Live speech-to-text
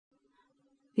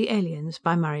The Aliens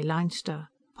by Murray Leinster.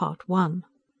 Part 1.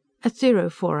 At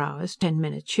 04 hours 10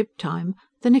 minutes ship time,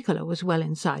 the Niccola was well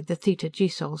inside the Theta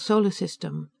Gisol solar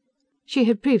system. She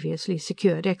had previously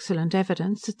secured excellent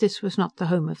evidence that this was not the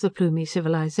home of the Plumie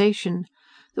civilization.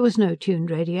 There was no tuned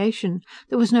radiation.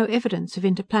 There was no evidence of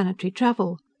interplanetary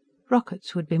travel.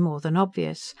 Rockets would be more than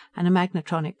obvious, and a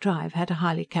magnetronic drive had a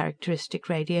highly characteristic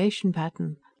radiation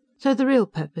pattern. So the real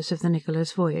purpose of the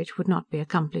Niccola's voyage would not be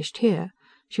accomplished here.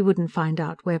 She wouldn't find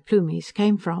out where Plumies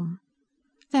came from.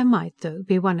 There might, though,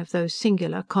 be one of those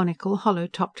singular, conical,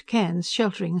 hollow-topped cairns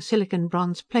sheltering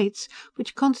silicon-bronze plates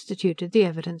which constituted the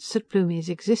evidence that Plumies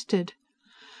existed.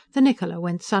 The Niccola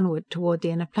went sunward toward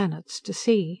the inner planets to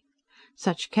see.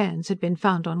 Such cairns had been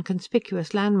found on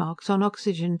conspicuous landmarks on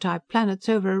oxygen-type planets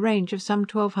over a range of some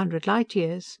 1,200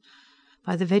 light-years.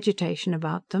 By the vegetation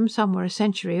about them, some were a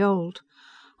century old.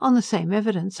 On the same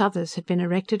evidence, others had been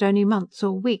erected only months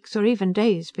or weeks or even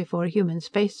days before a human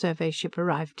space survey ship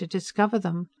arrived to discover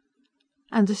them.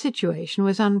 And the situation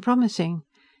was unpromising.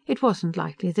 It wasn't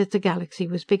likely that the galaxy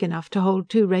was big enough to hold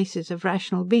two races of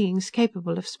rational beings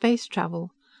capable of space travel.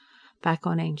 Back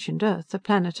on ancient Earth, the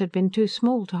planet had been too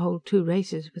small to hold two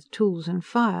races with tools and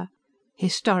fire.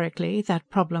 Historically,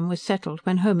 that problem was settled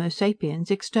when Homo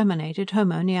sapiens exterminated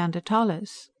Homo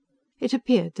neanderthalis. It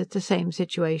appeared that the same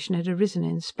situation had arisen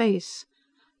in space.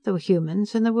 There were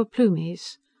humans and there were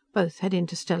Plumies. Both had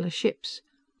interstellar ships.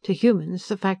 To humans,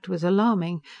 the fact was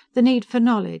alarming. The need for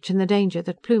knowledge and the danger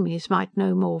that Plumies might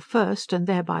know more first and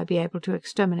thereby be able to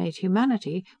exterminate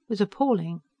humanity was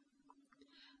appalling.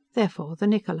 Therefore, the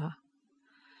Niccola.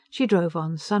 She drove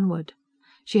on sunward.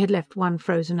 She had left one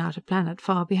frozen outer planet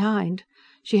far behind.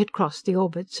 She had crossed the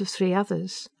orbits of 3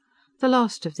 others. The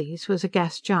last of these was a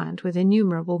gas giant with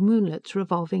innumerable moonlets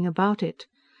revolving about it.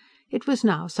 It was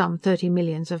now some 30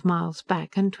 millions of miles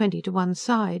back and 20 to one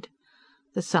side.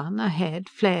 The sun, ahead,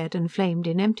 flared and flamed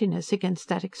in emptiness against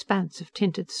that expanse of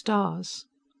tinted stars.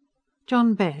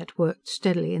 John Baird worked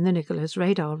steadily in the Niccola's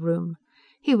radar room.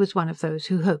 He was one of those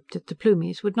who hoped that the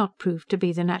Plumies would not prove to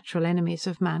be the natural enemies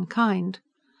of mankind.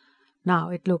 Now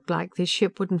it looked like this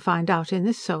ship wouldn't find out in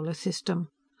this solar system.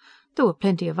 There were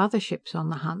plenty of other ships on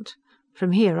the hunt.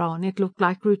 From here on, it looked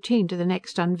like routine to the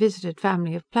next unvisited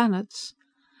family of planets.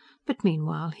 But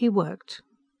meanwhile, he worked.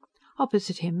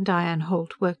 Opposite him, Diane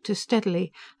Holt worked as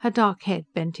steadily, her dark head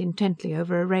bent intently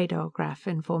over a radar graph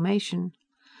in formation.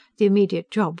 The immediate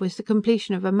job was the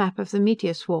completion of a map of the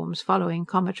meteor swarms following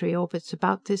cometary orbits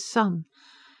about this sun.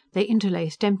 They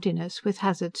interlaced emptiness with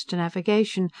hazards to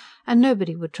navigation, and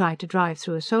nobody would try to drive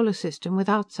through a solar system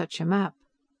without such a map.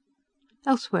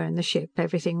 Elsewhere in the ship,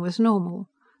 everything was normal.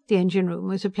 The engine room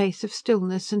was a place of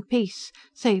stillness and peace,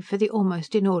 save for the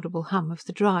almost inaudible hum of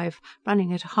the drive,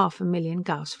 running at 500,000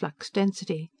 Gauss flux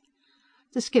density.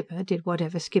 The skipper did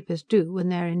whatever skippers do when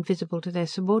they're invisible to their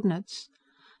subordinates.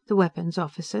 The weapons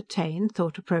officer, Taine,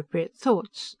 thought appropriate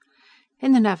thoughts.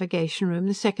 In the navigation room,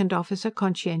 the second officer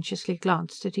conscientiously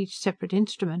glanced at each separate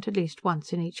instrument at least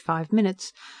once in each 5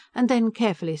 minutes, and then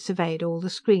carefully surveyed all the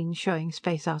screens showing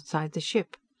space outside the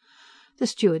ship. The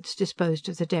stewards disposed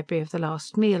of the debris of the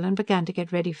last meal and began to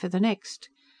get ready for the next.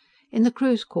 In the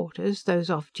crew's quarters, those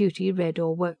off duty read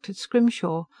or worked at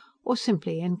Scrimshaw, or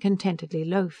simply and contentedly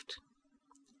loafed.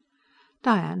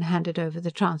 Diane handed over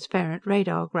the transparent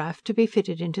radar graph to be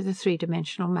fitted into the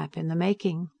 3-dimensional map in the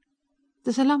making.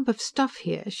 "There's a lump of stuff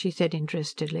here," she said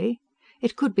interestedly.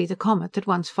 "It could be the comet that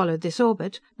once followed this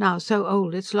orbit, now so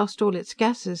old it's lost all its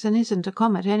gases and isn't a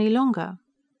comet any longer."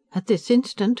 At this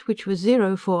instant, which was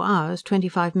 04 hours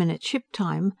 25 minutes ship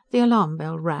time, the alarm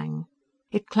bell rang.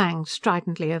 It clanged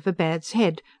stridently over Baird's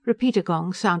head, repeater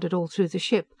gongs sounded all through the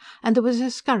ship, and there was a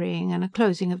scurrying and a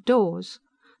closing of doors.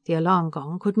 The alarm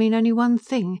gong could mean only one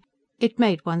thing. It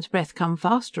made one's breath come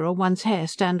faster or one's hair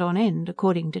stand on end,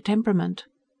 according to temperament.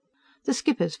 The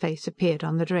skipper's face appeared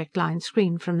on the direct line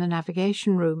screen from the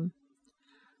navigation room.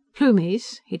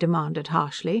 "Plumies?" he demanded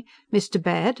harshly. "Mr.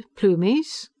 Baird,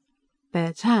 Plumies?"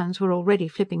 Baird's hands were already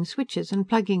flipping switches and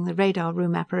plugging the radar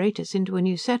room apparatus into a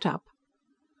new setup.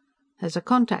 "There's a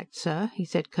contact, sir," he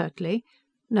said curtly.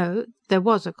 "No, there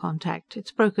was a contact.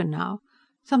 It's broken now.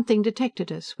 Something detected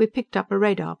us. We picked up a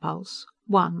radar pulse.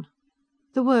 1."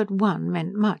 The word 1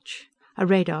 meant much. A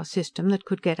radar system that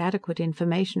could get adequate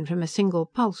information from a single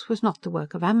pulse was not the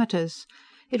work of amateurs.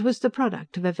 It was the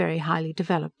product of a very highly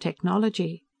developed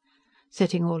technology.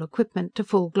 Setting all equipment to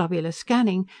full globular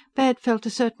scanning, Baird felt a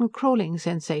certain crawling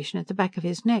sensation at the back of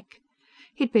his neck.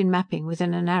 He'd been mapping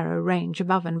within a narrow range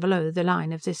above and below the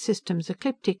line of this system's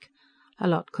ecliptic. A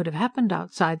lot could have happened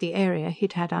outside the area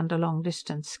he'd had under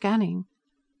long-distance scanning.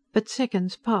 But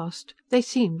seconds passed. They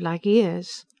seemed like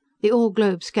years. The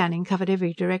all-globe scanning covered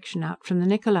every direction out from the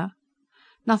Nicola.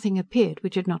 Nothing appeared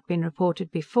which had not been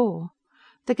reported before.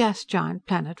 The gas giant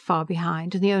planet far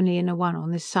behind and the only inner one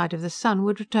on this side of the sun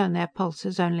would return their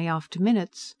pulses only after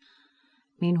minutes.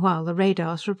 Meanwhile the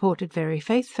radars reported very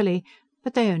faithfully,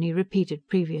 but they only repeated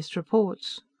previous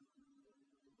reports.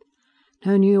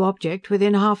 "No new object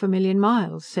within 500,000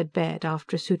 miles," said Baird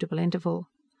after a suitable interval.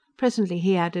 Presently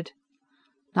he added,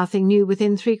 "Nothing new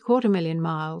within 750,000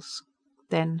 miles."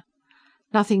 Then,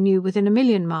 "Nothing new within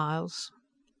 1,000,000 miles."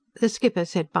 The skipper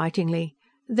said bitingly,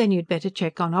 "Then you'd better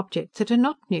check on objects that are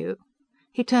not new."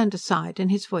 He turned aside, and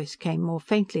his voice came more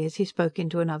faintly as he spoke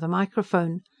into another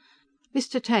microphone.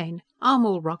 "Mr. Taine, arm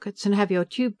all rockets and have your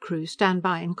tube crew stand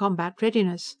by in combat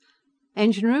readiness.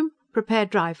 Engine room, prepare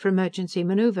drive for emergency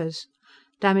maneuvers.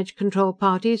 Damage control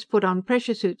parties, put on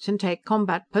pressure suits and take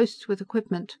combat posts with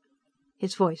equipment."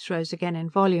 His voice rose again in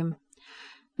volume.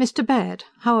 "Mr. Baird,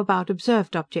 how about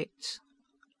observed objects?"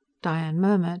 Diane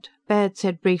murmured. Baird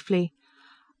said briefly,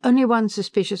 "Only one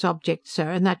suspicious object, sir,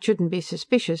 and that shouldn't be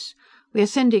suspicious. We are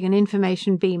sending an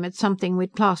information beam at something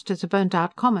we'd classed as a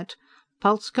burnt-out comet.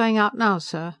 Pulse going out now,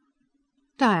 sir."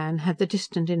 Diane had the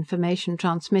distant information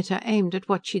transmitter aimed at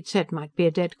what she'd said might be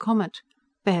a dead comet.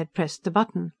 Baird pressed the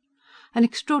button. An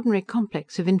extraordinary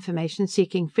complex of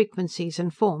information-seeking frequencies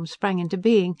and forms sprang into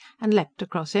being and leapt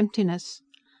across emptiness.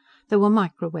 There were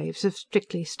microwaves of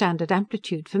strictly standard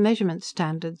amplitude for measurement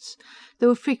standards. There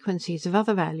were frequencies of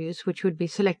other values which would be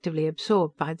selectively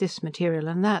absorbed by this material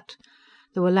and that.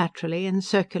 There were laterally and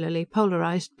circularly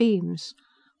polarized beams.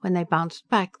 When they bounced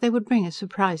back, they would bring a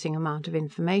surprising amount of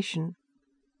information.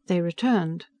 They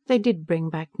returned. They did bring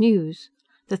back news.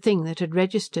 The thing that had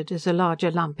registered as a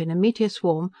larger lump in a meteor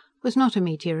swarm was not a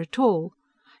meteor at all.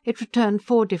 It returned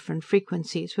 4 different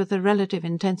frequencies with a relative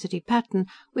intensity pattern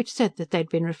which said that they'd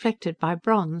been reflected by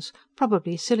bronze,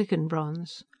 probably silicon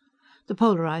bronze. The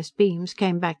polarized beams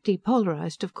came back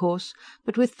depolarized, of course,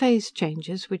 but with phase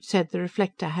changes which said the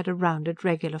reflector had a rounded,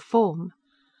 regular form.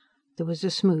 There was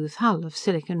a smooth hull of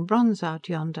silicon bronze out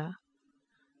yonder.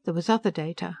 There was other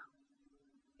data.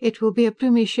 "It will be a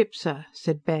Plumie ship, sir,"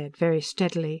 said Baird very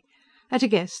steadily. "At a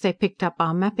guess, they picked up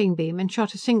our mapping beam and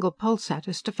shot a single pulse at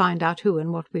us to find out who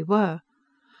and what we were.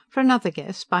 For another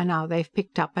guess, by now they've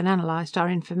picked up and analyzed our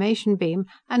information beam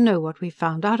and know what we've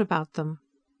found out about them."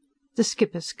 The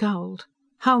skipper scowled.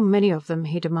 "How many of them?"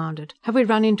 he demanded. "Have we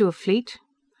run into a fleet?"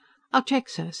 "I'll check,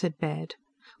 sir," said Baird.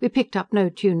 "We picked up no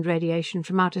tuned radiation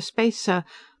from outer space, sir,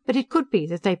 but it could be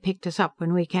that they picked us up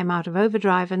when we came out of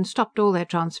overdrive and stopped all their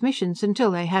transmissions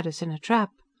until they had us in a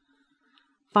trap."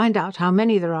 "Find out how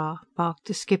many there are," barked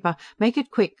the skipper. "Make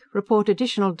it quick. Report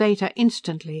additional data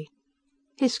instantly."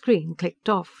 His screen clicked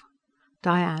off.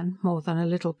 Diane, more than a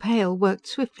little pale, worked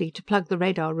swiftly to plug the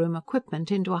radar room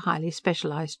equipment into a highly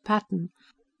specialized pattern.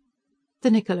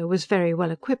 The Niccola was very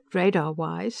well equipped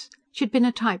radar-wise. She'd been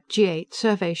a Type G8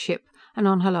 survey ship, and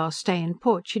on her last stay in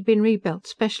port she'd been rebuilt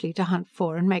specially to hunt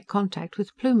for and make contact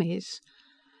with Plumies.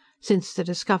 Since the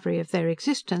discovery of their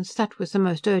existence, that was the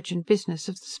most urgent business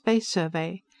of the Space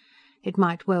Survey. It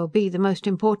might well be the most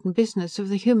important business of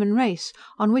the human race,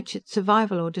 on which its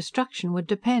survival or destruction would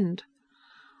depend.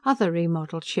 Other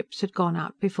remodeled ships had gone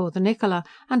out before the Niccola,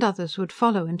 and others would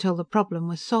follow until the problem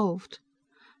was solved.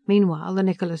 Meanwhile, the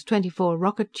Niccola's 24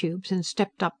 rocket tubes and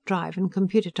stepped-up drive and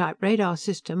computer-type radar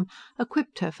system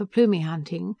equipped her for Plumie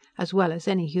hunting as well as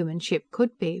any human ship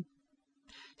could be.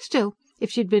 Still,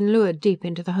 if she'd been lured deep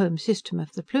into the home system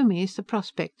of the Plumies, the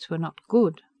prospects were not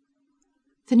good.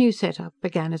 The new setup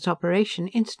began its operation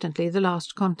instantly the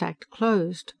last contact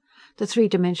closed. The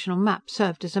 3-dimensional map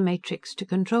served as a matrix to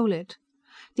control it.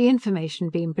 The information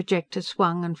beam projector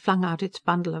swung and flung out its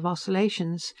bundle of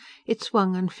oscillations. It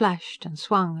swung and flashed and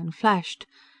swung and flashed.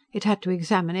 It had to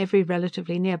examine every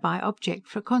relatively nearby object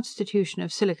for a constitution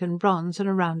of silicon bronze and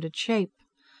a rounded shape.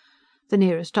 The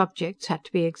nearest objects had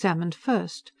to be examined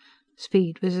first.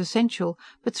 Speed was essential,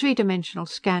 but 3-dimensional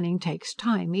scanning takes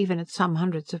time, even at some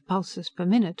hundreds of pulses per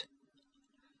minute.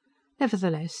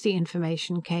 Nevertheless, the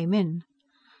information came in.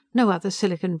 No other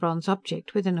silicon bronze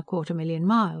object within 250,000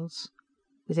 miles.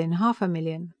 Within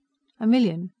 500,000.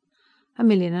 1,000,000. 1.5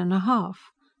 million.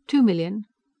 2 million.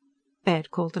 Baird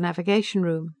called the navigation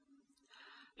room.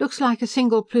 "Looks like a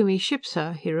single Plumie ship,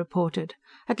 sir," he reported.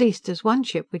 "At least there's one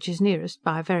ship which is nearest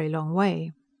by a very long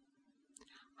way."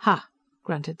 "Ha!"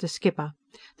 grunted the skipper.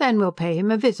 "Then we'll pay him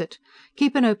a visit.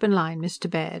 Keep an open line, Mr.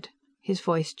 Baird." His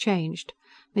voice changed.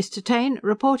 "Mr. Taine,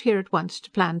 report here at once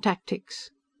to plan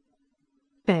tactics."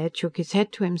 Baird shook his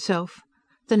head to himself.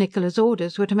 The Niccola's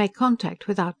orders were to make contact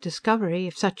without discovery,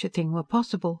 if such a thing were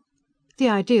possible. The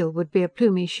ideal would be a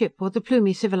Plumie ship, or the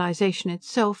Plumie civilization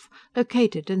itself,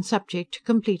 located and subject to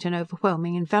complete and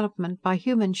overwhelming envelopment by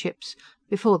human ships,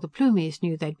 before the Plumies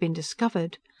knew they'd been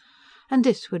discovered. And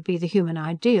this would be the human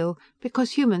ideal,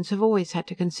 because humans have always had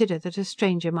to consider that a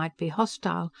stranger might be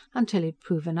hostile, until he'd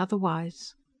proven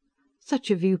otherwise.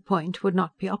 Such a viewpoint would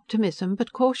not be optimism,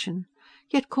 but caution.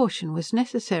 Yet caution was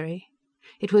necessary.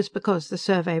 It was because the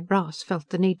Survey brass felt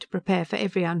the need to prepare for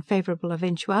every unfavorable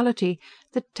eventuality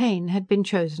that Taine had been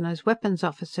chosen as weapons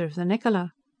officer of the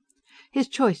Niccola. His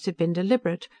choice had been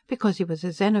deliberate, because he was a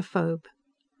xenophobe.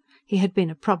 He had been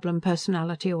a problem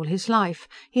personality all his life.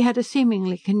 He had a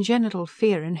seemingly congenital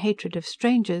fear and hatred of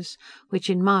strangers, which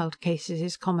in mild cases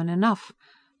is common enough.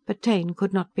 But Taine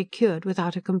could not be cured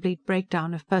without a complete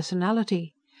breakdown of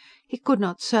personality. He could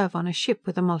not serve on a ship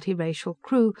with a multiracial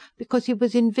crew, because he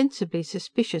was invincibly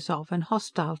suspicious of and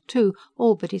hostile to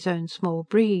all but his own small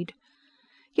breed.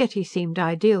 Yet he seemed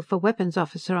ideal for weapons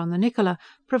officer on the Niccola,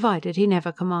 provided he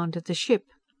never commanded the ship.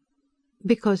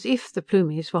 Because if the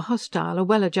Plumies were hostile, a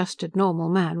well-adjusted normal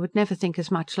man would never think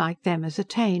as much like them as a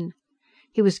Taine.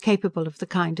 He was capable of the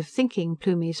kind of thinking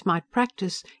Plumies might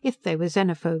practice if they were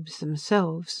xenophobes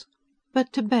themselves.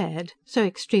 But to Baird, so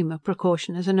extreme a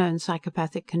precaution as a known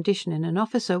psychopathic condition in an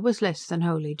officer was less than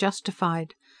wholly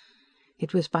justified.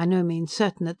 It was by no means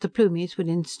certain that the Plumies would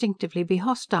instinctively be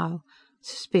hostile.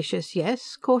 Suspicious,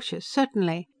 yes. Cautious,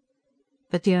 certainly.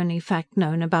 But the only fact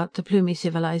known about the Plumie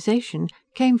civilization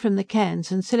came from the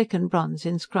cairns and silicon bronze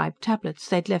inscribed tablets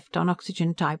they'd left on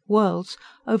oxygen-type worlds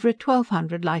over a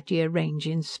 1200 light-year range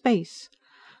in space.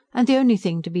 And the only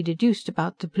thing to be deduced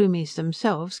about the Plumies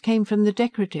themselves came from the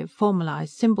decorative,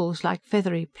 formalized symbols like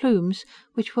feathery plumes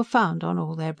which were found on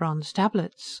all their bronze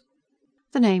tablets.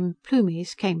 The name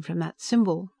Plumies came from that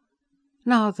symbol.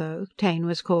 Now, though, Taine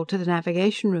was called to the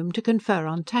navigation room to confer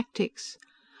on tactics.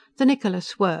 The Niccola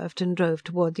swerved and drove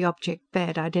toward the object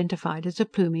Baird identified as a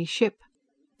Plumie ship.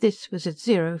 This was at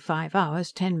 05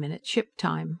 hours 10 minutes ship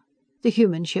time. The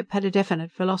human ship had a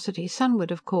definite velocity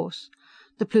sunward, of course.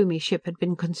 The Plumie ship had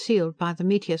been concealed by the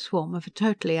meteor swarm of a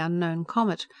totally unknown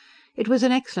comet. It was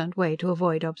an excellent way to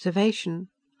avoid observation.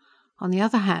 On the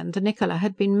other hand, the Niccola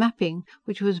had been mapping,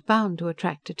 which was bound to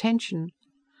attract attention.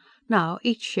 Now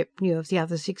each ship knew of the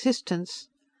other's existence.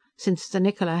 Since the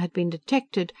Niccola had been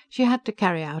detected, she had to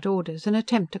carry out orders and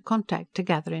attempt a contact to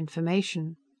gather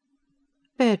information.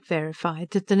 Baird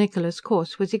verified that the Niccola's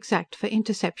course was exact for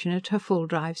interception at her full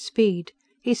drive speed.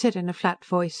 He said in a flat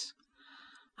voice,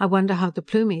 "I wonder how the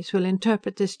Plumies will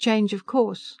interpret this change of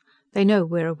course. They know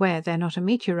we're aware they're not a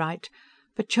meteorite,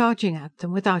 but charging at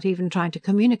them without even trying to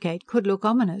communicate could look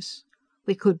ominous.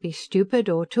 We could be stupid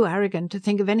or too arrogant to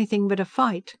think of anything but a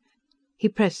fight." He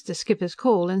pressed the skipper's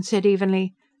call and said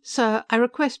evenly, "Sir, I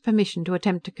request permission to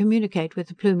attempt to communicate with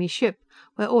the Plumie ship.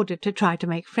 We're ordered to try to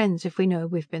make friends if we know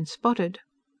we've been spotted."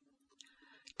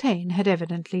 Taine had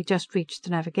evidently just reached the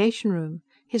navigation room.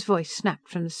 His voice snapped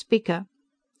from the speaker.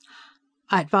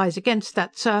 "I advise against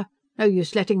that, sir. No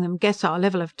use letting them guess our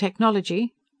level of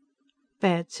technology."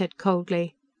 Baird said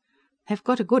coldly, "They've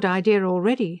got a good idea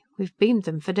already. We've beamed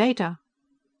them for data."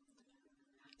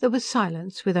 There was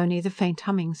silence, with only the faint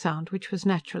humming sound which was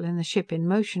natural in the ship in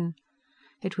motion.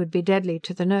 It would be deadly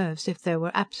to the nerves if there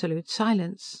were absolute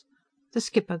silence. The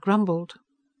skipper grumbled.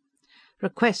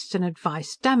 "Requests and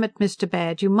advice. Damn it, Mr.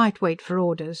 Baird, you might wait for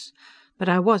orders. But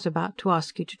I was about to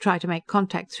ask you to try to make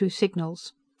contact through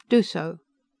signals. Do so."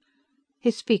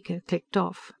 His speaker clicked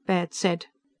off. Baird said,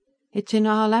 "It's in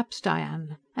our laps,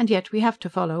 Diane. And yet we have to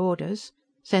follow orders.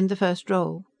 Send the first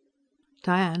roll."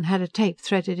 Diane had a tape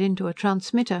threaded into a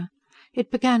transmitter.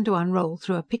 It began to unroll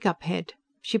through a pickup head.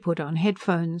 She put on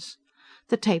headphones.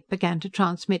 The tape began to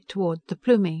transmit toward the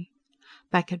Plumie.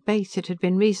 Back at base it had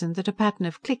been reasoned that a pattern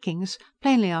of clickings,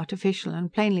 plainly artificial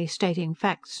and plainly stating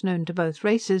facts known to both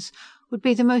races, would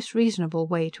be the most reasonable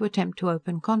way to attempt to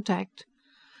open contact.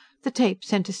 The tape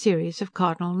sent a series of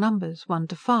cardinal numbers, 1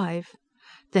 to 5.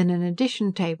 Then an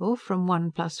addition table from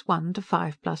 1 + 1 to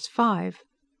 5 + 5.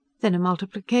 Then a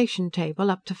multiplication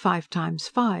table up to 5 times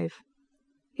 5.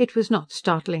 It was not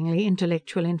startlingly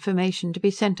intellectual information to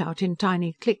be sent out in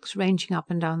tiny clicks ranging up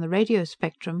and down the radio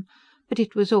spectrum, but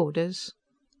it was orders.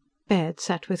 Baird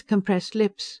sat with compressed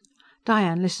lips.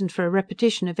 Diane listened for a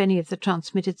repetition of any of the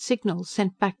transmitted signals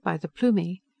sent back by the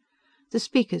Plumie. The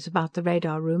speakers about the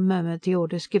radar room murmured the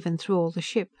orders given through all the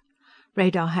ship.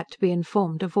 Radar had to be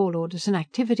informed of all orders and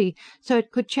activity, so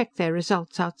it could check their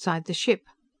results outside the ship.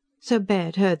 So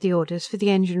Baird heard the orders for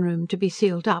the engine room to be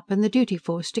sealed up and the duty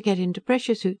force to get into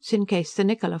pressure suits in case the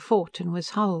Niccola fought and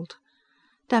was hulled.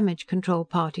 Damage control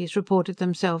parties reported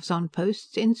themselves on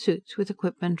posts, in suits, with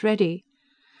equipment ready.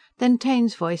 Then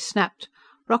Taine's voice snapped.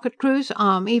 "Rocket crews,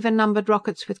 arm even-numbered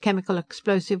rockets with chemical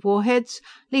explosive warheads.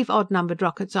 Leave odd-numbered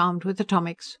rockets armed with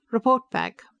atomics. Report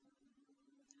back."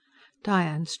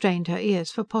 Diane strained her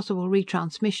ears for possible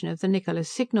retransmission of the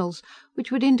Niccola's signals,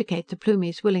 which would indicate the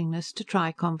Plumie's willingness to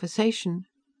try conversation.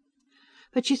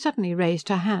 But she suddenly raised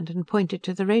her hand and pointed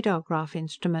to the radargraph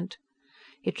instrument.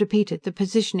 It repeated the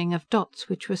positioning of dots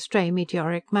which were stray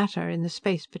meteoric matter in the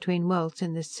space between worlds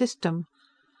in this system.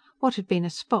 What had been a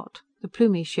spot, the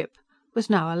Plumie ship, was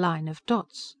now a line of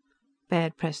dots.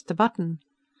 Baird pressed the button.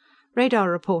 "Radar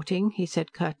reporting," he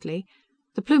said curtly.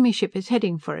 "The Plumie ship is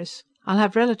heading for us. I'll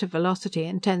have relative velocity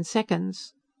in 10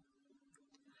 seconds."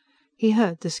 He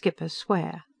heard the skipper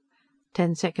swear.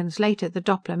 10 seconds later, the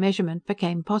Doppler measurement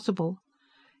became possible.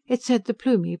 It said the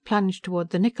Plumie plunged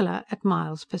toward the Niccola at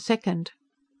miles per second.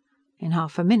 In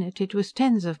half a minute, it was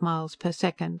tens of miles per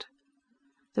second.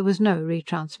 There was no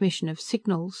retransmission of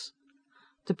signals.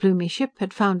 The Plumie ship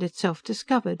had found itself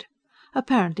discovered.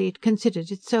 Apparently it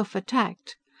considered itself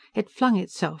attacked. It flung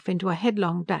itself into a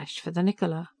headlong dash for the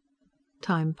Niccola.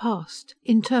 Time passed.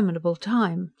 Interminable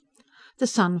time. The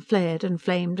sun flared and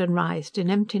flamed and writhed in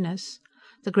emptiness.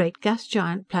 The great gas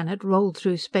giant planet rolled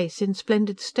through space in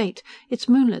splendid state, its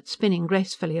moonlet spinning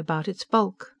gracefully about its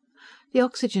bulk. The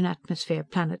oxygen atmosphere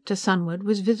planet to sunward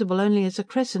was visible only as a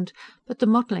crescent, but the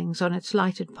mottlings on its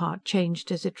lighted part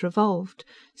changed as it revolved,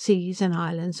 seas and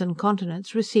islands and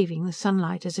continents receiving the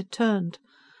sunlight as it turned.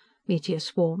 Meteor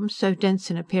swarms, so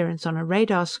dense in appearance on a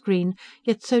radar screen,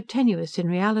 yet so tenuous in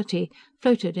reality,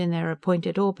 floated in their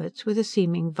appointed orbits with a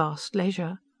seeming vast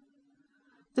leisure.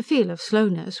 The feel of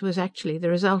slowness was actually the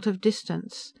result of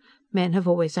distance. Men have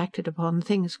always acted upon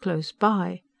things close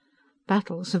by.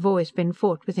 Battles have always been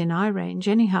fought within eye range,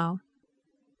 anyhow.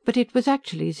 But it was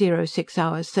actually 06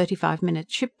 hours 35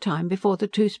 minutes ship time before the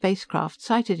two spacecraft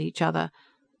sighted each other,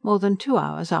 more than 2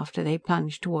 hours after they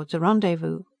plunged towards a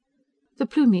rendezvous. The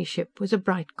Plumie ship was a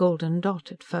bright golden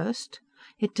dot at first.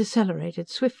 It decelerated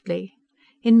swiftly.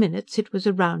 In minutes it was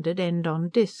a rounded end-on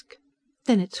disk.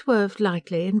 Then it swerved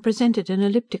lightly and presented an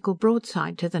elliptical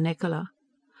broadside to the Niccola.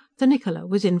 The Niccola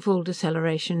was in full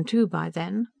deceleration too by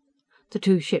then. The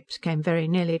two ships came very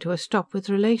nearly to a stop with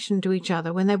relation to each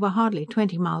other when they were hardly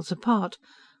 20 miles apart,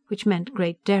 which meant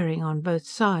great daring on both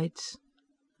sides.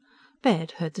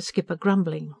 Baird heard the skipper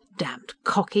grumbling. "Damned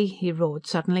cocky!" he roared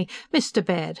suddenly. "Mr.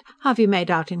 Baird, how have you made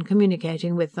out in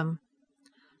communicating with them?"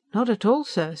 "Not at all,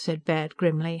 sir," said Baird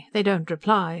grimly. "They don't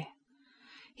reply."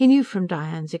 He knew from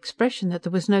Diane's expression that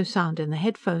there was no sound in the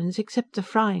headphones except the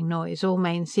frying noise all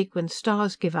main sequence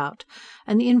stars give out,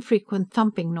 and the infrequent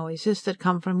thumping noises that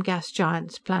come from gas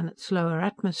giants' planets' lower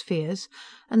atmospheres,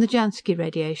 and the Jansky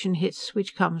radiation hiss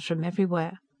which comes from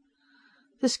everywhere.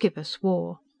 The skipper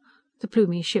swore. The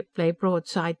Plumie ship lay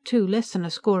broadside to, less than a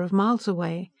score of miles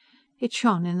away. It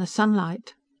shone in the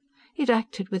sunlight. It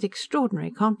acted with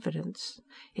extraordinary confidence.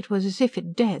 It was as if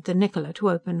it dared the Niccola to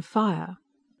open fire.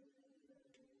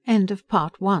 End of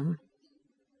Part 1.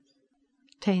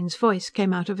 Taine's voice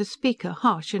came out of a speaker,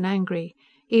 harsh and angry.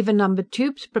 "Even-numbered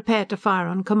tubes, prepare to fire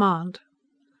on command."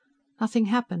 Nothing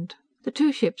happened. The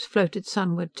two ships floated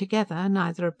sunward together,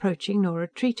 neither approaching nor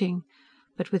retreating.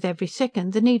 But with every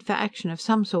second, the need for action of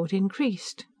some sort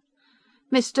increased.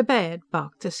 "Mr. Baird,"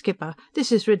 barked the skipper,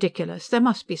 "this is ridiculous. There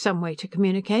must be some way to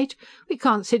communicate. We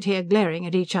can't sit here glaring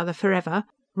at each other forever.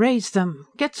 Raise them.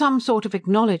 Get some sort of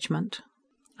acknowledgement."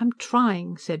 "I'm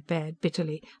trying," said Baird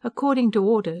bitterly, "according to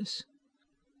orders."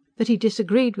 But he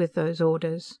disagreed with those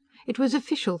orders. It was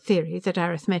official theory that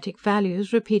arithmetic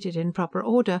values, repeated in proper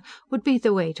order, would be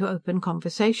the way to open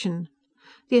conversation.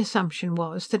 The assumption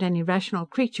was that any rational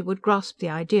creature would grasp the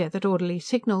idea that orderly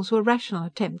signals were rational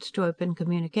attempts to open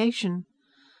communication.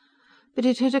 But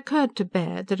it had occurred to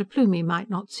Baird that a Plumie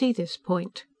might not see this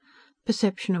point.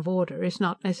 Perception of order is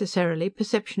not necessarily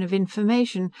perception of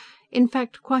information, in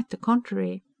fact, quite the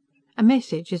contrary. A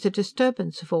message is a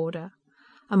disturbance of order.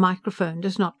 A microphone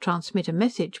does not transmit a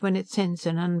message when it sends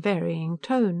an unvarying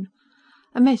tone.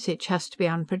 A message has to be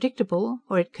unpredictable,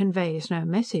 or it conveys no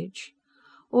message.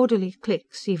 Orderly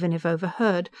clicks, even if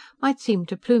overheard, might seem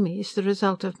to Plumies the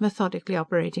result of methodically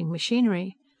operating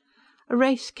machinery. A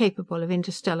race capable of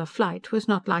interstellar flight was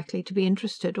not likely to be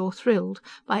interested or thrilled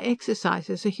by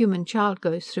exercises a human child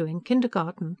goes through in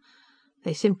kindergarten.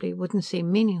 They simply wouldn't seem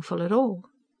meaningful at all.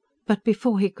 But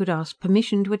before he could ask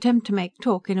permission to attempt to make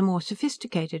talk in a more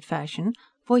sophisticated fashion,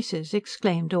 voices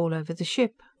exclaimed all over the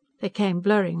ship. They came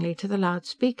blurringly to the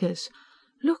loudspeakers.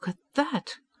 "Look at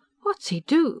that! What's he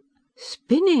do?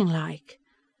 Spinning like!"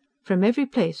 From every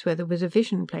place where there was a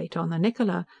vision plate on the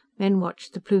Niccola, men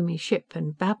watched the Plumie ship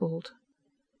and babbled.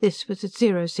 This was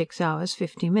at 06 hours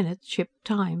 50 minutes ship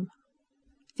time.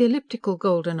 The elliptical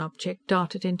golden object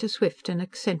darted into swift and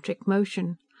eccentric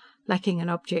motion. Lacking an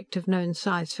object of known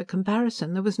size for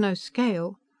comparison, there was no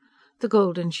scale. The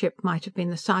golden ship might have been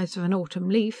the size of an autumn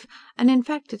leaf, and in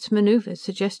fact its maneuvers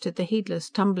suggested the heedless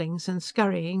tumblings and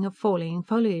scurrying of falling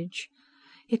foliage.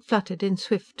 It fluttered in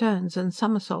swift turns and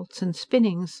somersaults and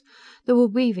spinnings. There were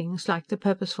weavings like the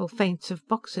purposeful feints of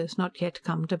boxers not yet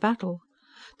come to battle.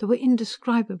 There were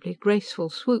indescribably graceful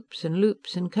swoops and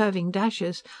loops and curving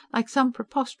dashes, like some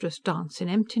preposterous dance in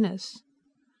emptiness.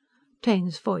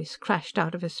 Taine's voice crashed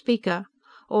out of a speaker.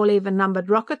 "All even-numbered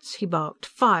rockets," he barked.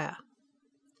 "Fire!"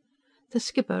 The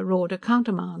skipper roared a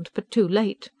countermand, but too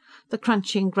late. The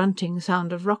crunching, grunting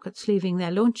sound of rockets leaving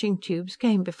their launching tubes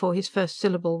came before his first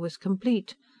syllable was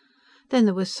complete. Then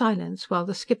there was silence while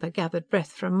the skipper gathered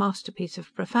breath for a masterpiece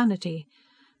of profanity.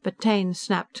 But Taine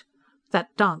snapped,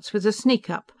 "That dance was a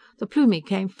sneak-up. The Plumie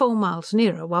came 4 miles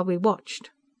nearer while we watched."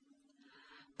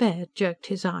 Baird jerked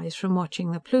his eyes from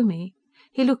watching the Plumie.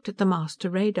 He looked at the master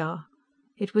radar.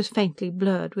 It was faintly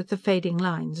blurred with the fading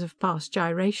lines of past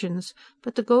gyrations,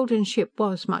 but the golden ship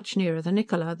was much nearer the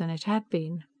Niccola than it had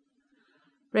been.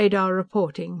 "Radar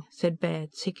reporting," said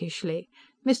Baird sickishly.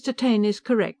 "Mr. Taine is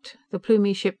correct. The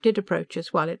Plumie ship did approach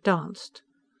us while it danced."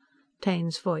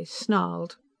 Taine's voice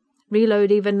snarled.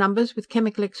 "Reload even numbers with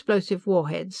chemical explosive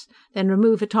warheads. Then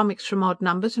remove atomics from odd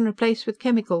numbers and replace with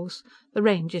chemicals. The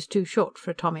range is too short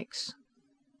for atomics."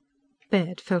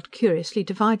 Baird felt curiously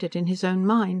divided in his own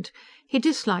mind. He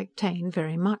disliked Taine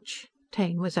very much.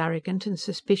 Taine was arrogant and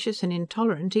suspicious and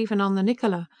intolerant even on the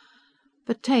Niccola.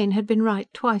 But Taine had been right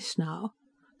twice now.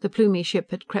 The Plumie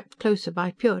ship had crept closer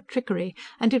by pure trickery,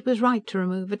 and it was right to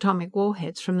remove atomic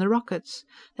warheads from the rockets.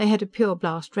 They had a pure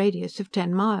blast radius of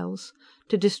 10 miles.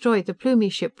 To destroy the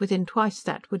Plumie ship within twice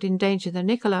that would endanger the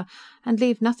Niccola and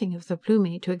leave nothing of the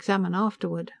Plumie to examine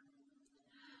afterward.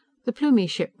 The Plumie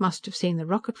ship must have seen the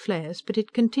rocket flares, but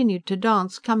it continued to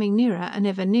dance, coming nearer and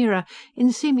ever nearer,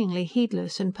 in seemingly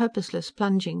heedless and purposeless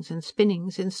plungings and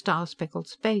spinnings in star-speckled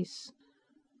space.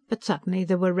 But suddenly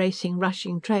there were racing,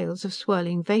 rushing trails of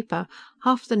swirling vapor.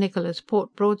 Half the Niccola's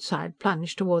port broadside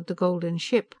plunged toward the golden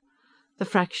ship. The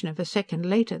fraction of a second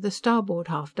later, the starboard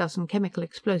half-dozen chemical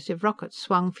explosive rockets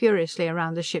swung furiously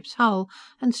around the ship's hull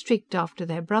and streaked after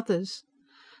their brothers.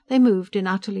 They moved in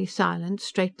utterly silent,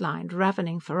 straight-lined,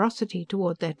 ravening ferocity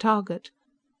toward their target.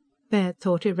 Baird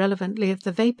thought irrelevantly of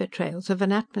the vapor trails of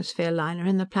an atmosphere liner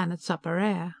in the planet's upper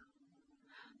air.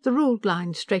 The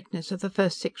ruled-line straightness of the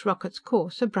first 6 rockets'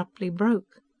 course abruptly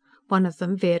broke. One of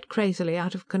them veered crazily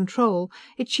out of control.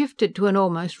 It shifted to an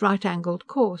almost right-angled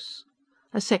course.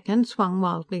 A second swung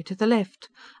wildly to the left.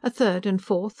 A third and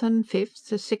fourth and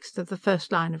fifth, a sixth of the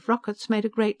first line of rockets made a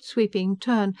great sweeping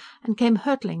turn and came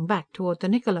hurtling back toward the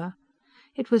Niccola.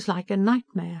 It was like a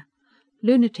nightmare.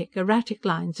 Lunatic, erratic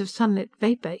lines of sunlit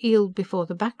vapor eeled before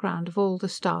the background of all the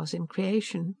stars in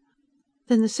creation.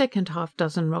 Then the second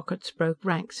half-dozen rockets broke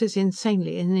ranks as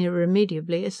insanely and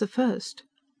irremediably as the first.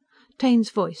 Taine's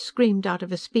voice screamed out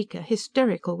of a speaker,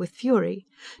 hysterical with fury.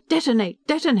 "Detonate!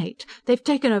 Detonate! They've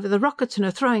taken over the rockets and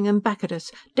are throwing them back at us!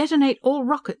 Detonate all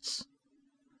rockets!"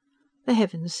 The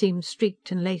heavens seemed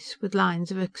streaked and laced with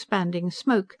lines of expanding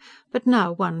smoke, but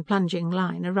now one plunging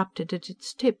line erupted at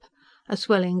its tip. A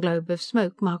swelling globe of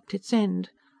smoke marked its end.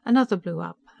 Another blew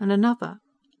up, and another.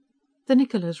 The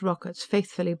Niccola's rockets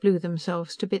faithfully blew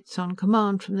themselves to bits on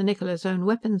command from the Niccola's own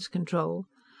weapons control.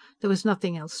 There was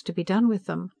nothing else to be done with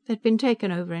them. They'd been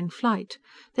taken over in flight.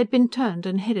 They'd been turned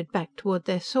and headed back toward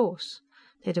their source.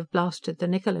 They'd have blasted the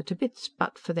Niccola to bits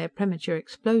but for their premature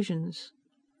explosions.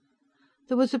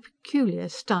 There was a peculiar,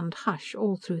 stunned hush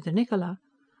all through the Niccola.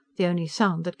 The only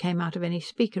sound that came out of any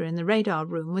speaker in the radar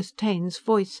room was Taine's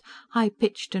voice,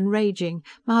 high-pitched and raging,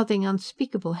 mouthing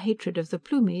unspeakable hatred of the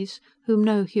Plumies, whom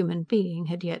no human being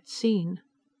had yet seen.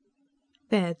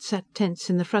 Baird sat tense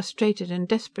in the frustrated and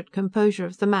desperate composure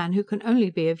of the man who can only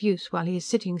be of use while he is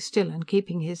sitting still and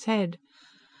keeping his head.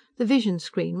 The vision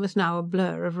screen was now a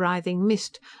blur of writhing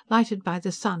mist, lighted by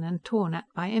the sun and torn at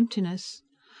by emptiness.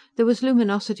 There was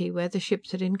luminosity where the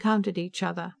ships had encountered each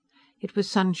other. It was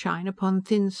sunshine upon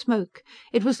thin smoke.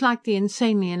 It was like the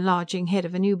insanely enlarging head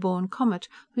of a newborn comet,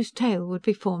 whose tail would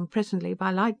be formed presently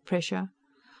by light pressure.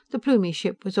 The Plumie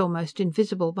ship was almost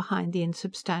invisible behind the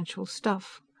insubstantial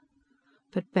stuff.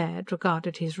 But Baird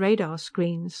regarded his radar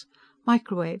screens.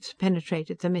 Microwaves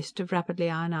penetrated the mist of rapidly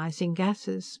ionizing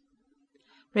gases.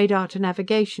 "Radar to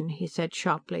navigation," he said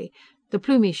sharply. "The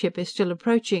Plumie ship is still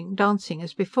approaching, dancing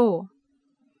as before."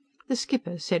 The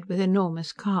skipper said with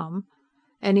enormous calm,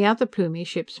 "Any other Plumie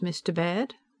ships, Mr.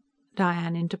 Baird?"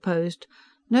 Diane interposed,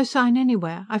 No sign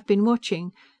anywhere. I've been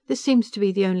watching. This seems to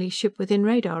be the only ship within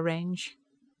radar range."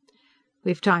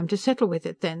 "We've time to settle with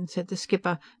it, then," said the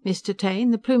skipper. "Mr.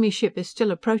 Taine, the Plumie ship is still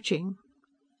approaching."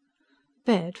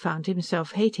 Baird found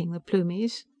himself hating the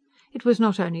Plumies. It was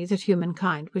not only that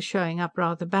humankind was showing up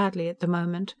rather badly at the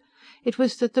moment. It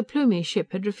was that the Plumie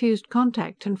ship had refused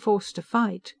contact and forced a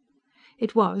fight.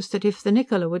 It was that if the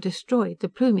Niccola were destroyed, the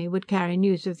Plumie would carry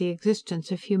news of the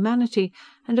existence of humanity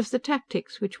and of the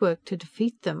tactics which worked to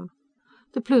defeat them.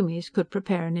 The Plumies could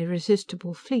prepare an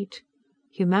irresistible fleet.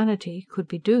 Humanity could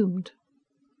be doomed.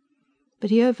 But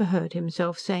he overheard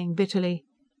himself saying bitterly,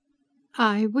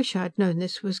 "I wish I'd known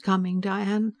this was coming,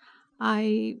 Diane.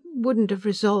 I wouldn't have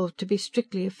resolved to be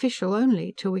strictly official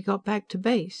only till we got back to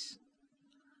base."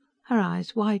 Her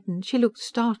eyes widened. She looked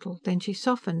startled. Then she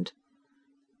softened.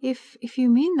 If you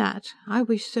mean that, I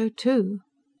wish so too."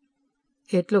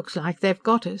 "It looks like they've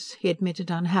got us," he admitted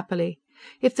unhappily.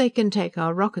 "If they can take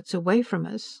our rockets away from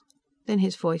us." Then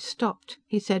his voice stopped.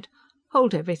 He said,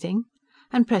 "Hold everything,"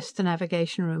 and pressed the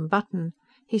navigation room button.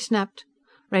 He snapped,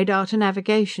 "Radar to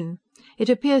navigation. It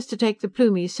appears to take the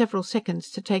Plumies several seconds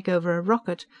to take over a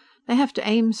rocket. They have to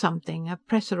aim something, a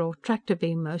pressor or tractor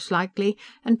beam most likely,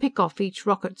 and pick off each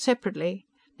rocket separately.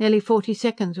 Nearly 40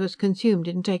 seconds was consumed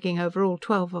in taking over all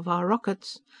 12 of our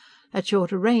rockets. At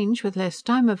shorter range, with less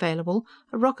time available,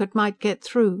 a rocket might get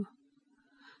through."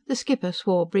 The skipper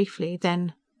swore briefly,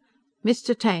 then,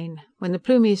 "Mr. Taine, when the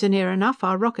Plumies are near enough,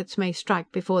 our rockets may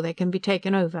strike before they can be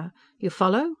taken over. You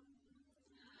follow?"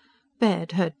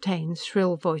 Baird heard Taine's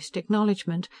shrill-voiced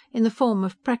acknowledgement in the form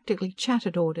of practically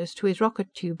chattered orders to his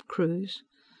rocket tube crews.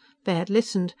 Baird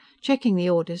listened, checking the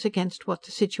orders against what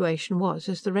the situation was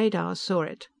as the radars saw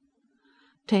it.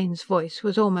 Taine's voice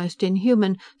was almost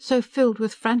inhuman, so filled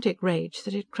with frantic rage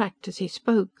that it cracked as he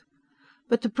spoke.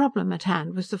 But the problem at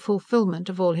hand was the fulfillment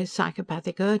of all his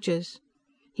psychopathic urges.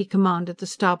 He commanded the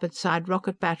starboard side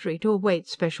rocket battery to await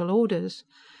special orders.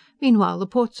 Meanwhile, the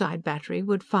port side battery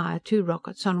would fire 2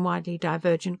 rockets on widely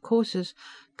divergent courses,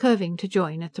 curving to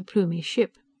join at the Plumie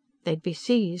ship. They'd be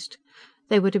seized.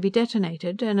 They were to be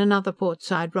detonated, and another port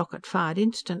side rocket fired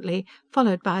instantly,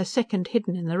 followed by a second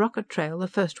hidden in the rocket trail the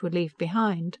first would leave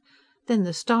behind. Then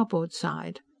the starboard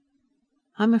side.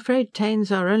 "I'm afraid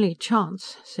Taine's our only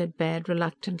chance," said Baird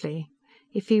reluctantly.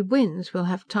 "If he wins, we'll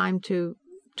have time to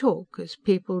talk, as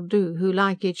people do who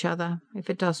like each other. If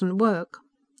it doesn't work."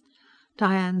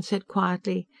 Diane said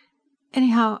quietly,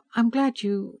 "Anyhow, I'm glad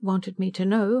you wanted me to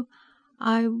know.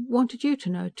 I wanted you to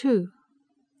know, too."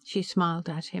 She smiled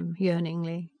at him,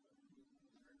 yearningly.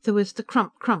 There was the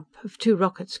crump-crump of 2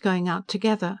 rockets going out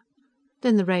together.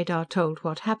 Then the radar told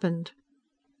what happened.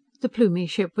 The Plumie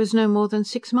ship was no more than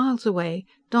 6 miles away,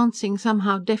 dancing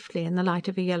somehow deftly in the light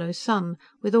of a yellow sun,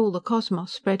 with all the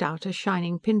cosmos spread out as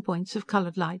shining pinpoints of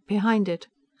colored light behind it.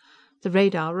 The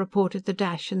radar reported the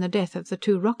dash and the death of the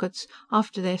 2 rockets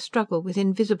after their struggle with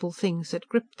invisible things that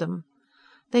gripped them.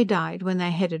 They died when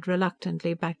they headed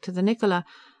reluctantly back to the Niccola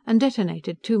and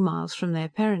detonated 2 miles from their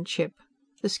parent ship.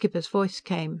 The skipper's voice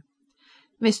came.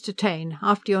 "Mr. Taine,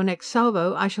 after your next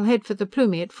salvo, I shall head for the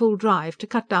Plumie at full drive to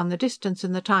cut down the distance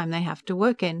and the time they have to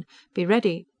work in. Be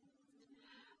ready."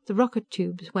 The rocket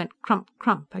tubes went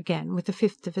crump-crump again, with a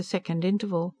fifth of a second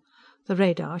interval. The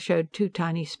radar showed 2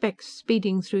 tiny specks,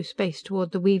 speeding through space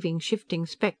toward the weaving, shifting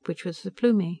speck which was the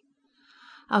Plumie.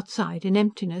 Outside, in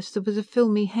emptiness, there was a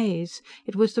filmy haze.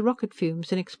 It was the rocket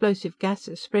fumes and explosive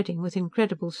gases spreading with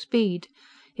incredible speed.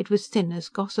 It was thin as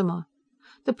gossamer.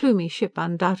 The Plumie ship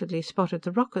undoubtedly spotted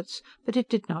the rockets, but it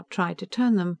did not try to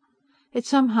turn them. It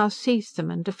somehow seized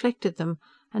them and deflected them,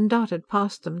 and darted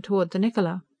past them toward the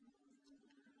Niccola.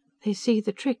 "They see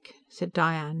the trick," said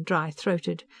Diane,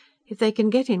 dry-throated. "If they can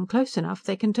get in close enough,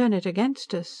 they can turn it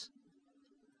against us."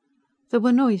 There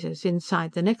were noises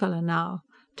inside the Niccola now.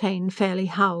 Taine fairly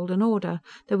howled an order.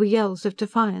 There were yells of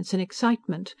defiance and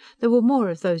excitement. There were more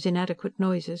of those inadequate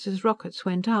noises as rockets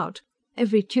went out.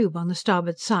 Every tube on the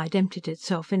starboard side emptied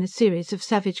itself in a series of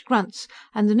savage grunts,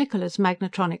 and the Niccola's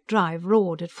magnetronic drive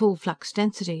roared at full flux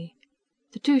density.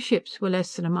 The 2 ships were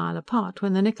less than a mile apart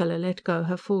when the Niccola let go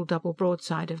her full double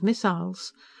broadside of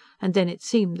missiles. And then it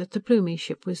seemed that the Plumie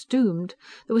ship was doomed.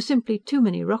 There were simply too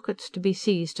many rockets to be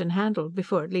seized and handled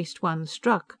before at least one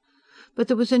struck. But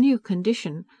there was a new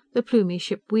condition. The Plumie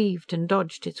ship weaved and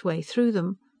dodged its way through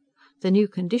them. The new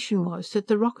condition was that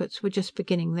the rockets were just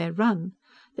beginning their run.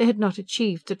 They had not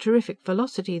achieved the terrific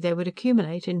velocity they would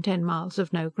accumulate in 10 miles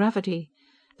of no gravity.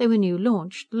 They were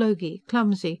new-launched, logy,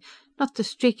 clumsy, not the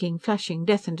streaking, flashing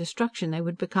death and destruction they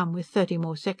would become with 30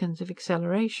 more seconds of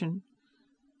acceleration.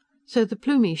 So the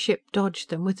Plumie ship dodged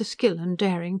them with a skill and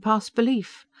daring past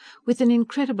belief. With an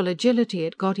incredible agility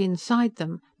it got inside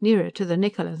them, nearer to the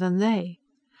Niccola than they.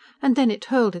 And then it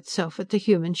hurled itself at the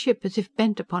human ship as if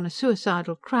bent upon a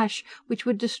suicidal crash which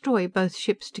would destroy both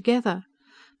ships together.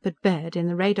 But Baird in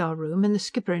the radar room and the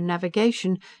skipper in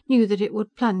navigation knew that it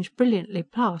would plunge brilliantly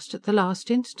past at the last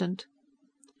instant.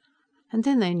 And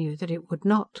then they knew that it would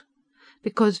not.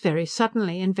 Because very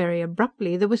suddenly and very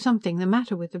abruptly there was something the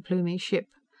matter with the Plumie ship.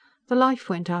 The life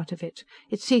went out of it.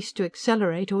 It ceased to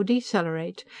accelerate or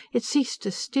decelerate. It ceased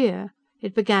to steer.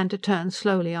 It began to turn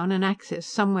slowly on an axis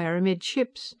somewhere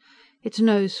amidships. Its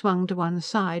nose swung to one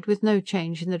side, with no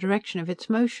change in the direction of its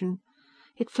motion.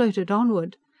 It floated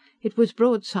onward. It was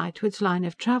broadside to its line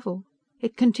of travel.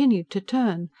 It continued to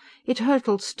turn. It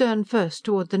hurtled stern first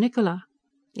toward the Niccola.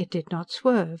 It did not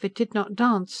swerve. It did not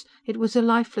dance. It was a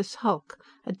lifeless hulk,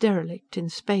 a derelict in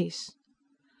space.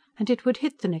 And it would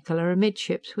hit the Niccola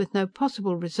amidships with no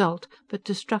possible result but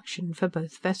destruction for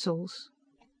both vessels.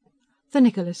 The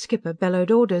Niccola's skipper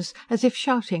bellowed orders, as if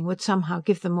shouting would somehow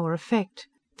give them more effect.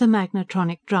 The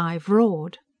magnetronic drive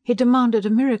roared. He demanded a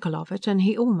miracle of it, and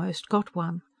he almost got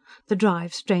one. The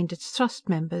drive strained its thrust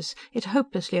members. It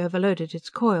hopelessly overloaded its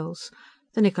coils.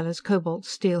 The Niccola's cobalt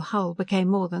steel hull became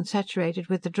more than saturated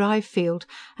with the drive field,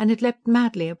 and it leapt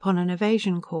madly upon an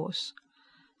evasion course.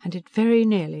 And it very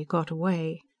nearly got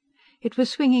away. It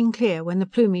was swinging clear when the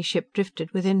Plumie ship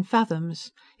drifted within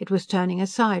fathoms. It was turning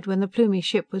aside when the Plumie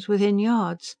ship was within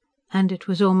yards. And it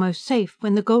was almost safe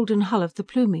when the golden hull of the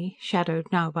Plumie, shadowed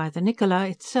now by the Niccola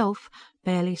itself,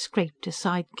 barely scraped a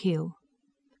side keel.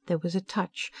 There was a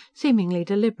touch, seemingly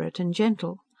deliberate and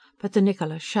gentle, but the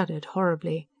Niccola shuddered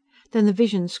horribly. Then the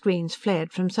vision screens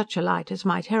flared from such a light as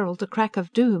might herald the crack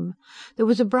of doom. There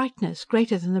was a brightness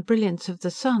greater than the brilliance of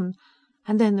the sun.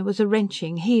 And then there was a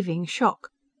wrenching, heaving shock.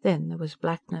 Then there was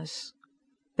blackness.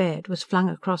 Baird was flung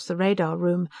across the radar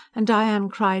room, and Diane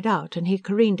cried out, and he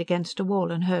careened against a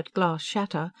wall and heard glass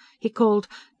shatter. He called,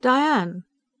 "Diane!"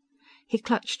 He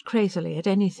clutched crazily at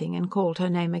anything and called her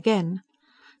name again.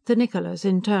 The Niccola's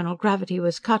internal gravity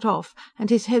was cut off,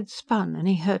 and his head spun, and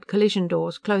he heard collision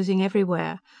doors closing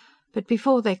everywhere. But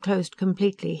before they closed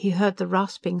completely, he heard the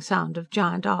rasping sound of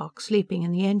giant arcs leaping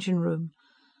in the engine room.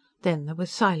 Then there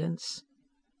was silence.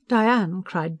 "Diane!"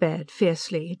 cried Baird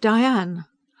fiercely. "Diane!"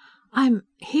 "I'm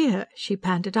here," she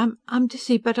panted. I'm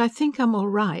dizzy, but I think I'm all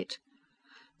right."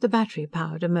 The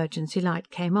battery-powered emergency light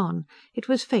came on. It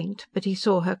was faint, but he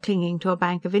saw her clinging to a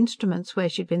bank of instruments where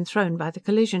she'd been thrown by the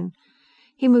collision.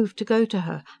 He moved to go to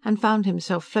her, and found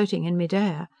himself floating in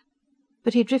mid-air.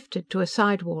 But he drifted to a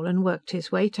side wall and worked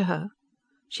his way to her.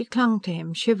 She clung to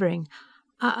him, shivering.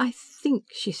 I think,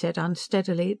 she said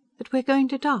unsteadily, that we're going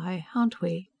to die, aren't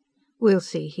we?" "We'll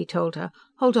see," he told her.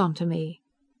 "Hold on to me."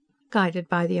 Guided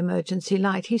by the emergency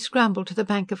light, he scrambled to the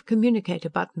bank of communicator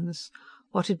buttons.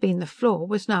 What had been the floor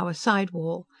was now a side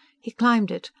wall. He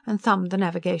climbed it and thumbed the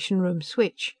navigation room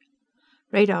switch.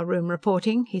 "Radar room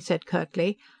reporting," he said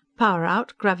curtly. "Power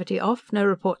out, gravity off, no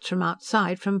reports from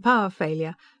outside from power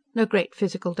failure. No great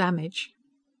physical damage."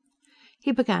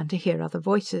 He began to hear other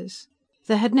voices.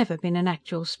 There had never been an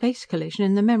actual space collision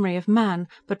in the memory of man,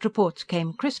 but reports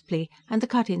came crisply, and the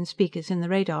cut-in speakers in the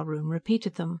radar room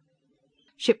repeated them.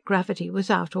 Ship gravity was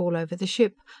out all over the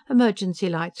ship, emergency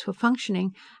lights were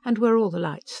functioning, and were all the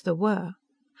lights there were.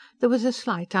 There was a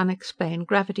slight, unexplained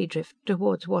gravity drift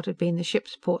towards what had been the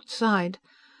ship's port side.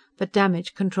 But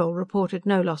damage control reported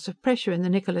no loss of pressure in the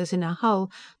Niccola's inner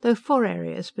hull, though 4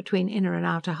 areas between inner and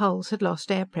outer hulls had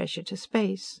lost air pressure to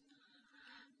space.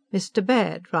 "Mr.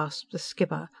 Baird," rasped the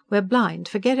skipper, "we're blind.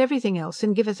 Forget everything else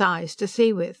and give us eyes to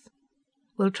see with."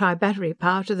 "We'll try battery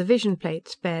power to the vision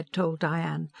plates," Baird told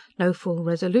Diane. "No full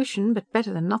resolution, but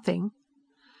better than nothing."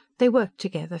 They worked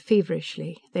together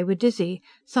feverishly. They were dizzy.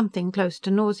 Something close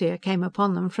to nausea came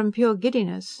upon them from pure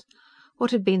giddiness.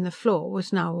 What had been the floor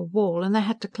was now a wall, and they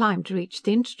had to climb to reach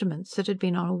the instruments that had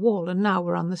been on a wall and now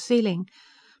were on the ceiling.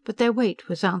 But their weight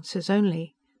was ounces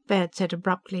only. Baird said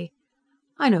abruptly,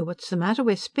 "I know what's the matter.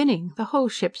 We're spinning. The whole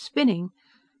ship's spinning.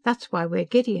 That's why we're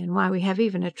giddy and why we have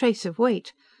even a trace of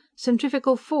weight.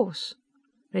 Centrifugal force.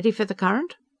 Ready for the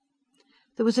current?"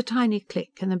 There was a tiny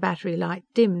click and the battery light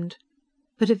dimmed.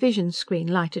 But a vision screen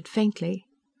lighted faintly.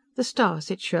 The stars,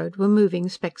 it showed, were moving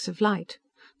specks of light.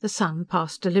 The sun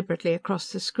passed deliberately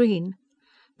across the screen.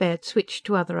 Baird switched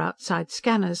to other outside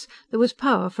scanners. There was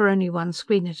power for only one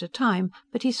screen at a time,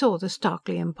 but he saw the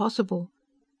starkly impossible.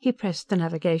 He pressed the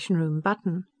navigation room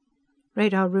button.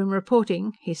 "Radar room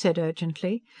reporting," he said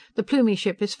urgently. "The Plumie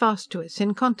ship is fast to us,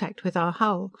 in contact with our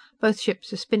hull. Both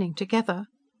ships are spinning together."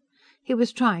 He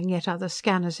was trying yet other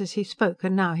scanners as he spoke,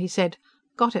 and now he said,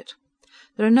 "Got it.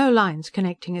 There are no lines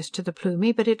connecting us to the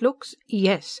Plumie, but it looks...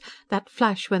 Yes, that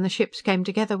flash when the ships came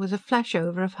together was a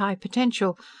flashover of high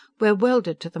potential. We're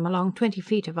welded to them along 20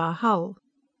 feet of our hull."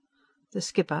 The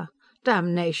skipper: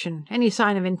 "Damnation! Any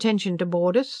sign of intention to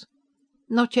board us?"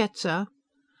 "Not yet, sir."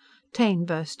 Taine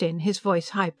burst in, his voice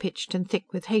high-pitched and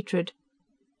thick with hatred.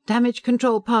 "Damage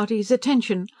control parties,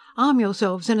 attention! Arm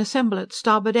yourselves and assemble at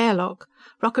starboard airlock.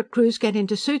 Rocket crews, get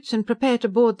into suits and prepare to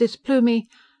board this Plumie—"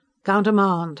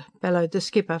 "Countermand!" bellowed the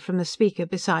skipper from the speaker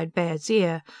beside Baird's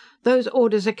ear. "Those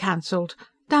orders are cancelled.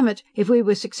 Damn it, if we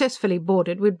were successfully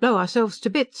boarded, we'd blow ourselves to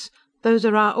bits. Those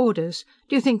are our orders.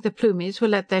 Do you think the Plumies will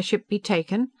let their ship be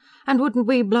taken? And wouldn't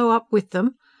we blow up with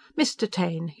them? Mr.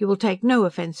 Taine, you will take no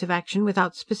offensive action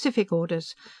without specific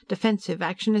orders. Defensive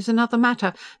action is another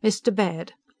matter. Mr.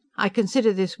 Baird, I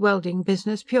consider this welding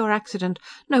business pure accident.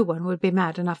 No one would be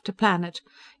mad enough to plan it.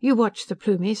 You watch the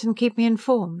Plumies and keep me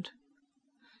informed."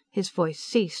 His voice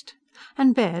ceased,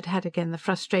 and Baird had again the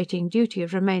frustrating duty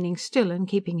of remaining still and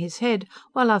keeping his head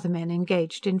while other men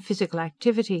engaged in physical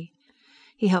activity.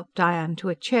 He helped Diane to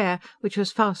a chair, which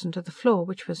was fastened to the floor,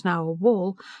 which was now a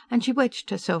wall, and she wedged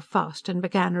herself fast and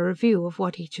began a review of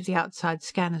what each of the outside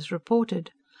scanners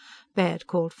reported. Baird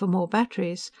called for more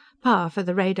batteries. Power for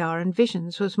the radar and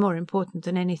visions was more important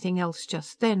than anything else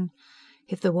just then.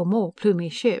 If there were more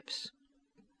Plumie ships...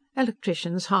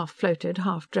 Electricians half-floated,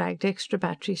 half-dragged extra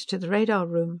batteries to the radar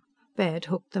room. Baird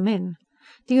hooked them in.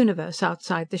 The universe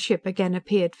outside the ship again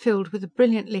appeared filled with the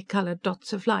brilliantly colored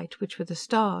dots of light which were the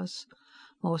stars.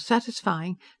 More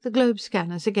satisfying, the globe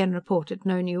scanners again reported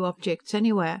no new objects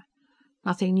anywhere.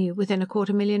 Nothing new within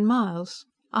 250,000 miles.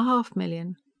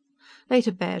 500,000.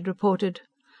 Later Baird reported: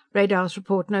 "Radars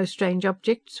report no strange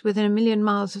objects within 1,000,000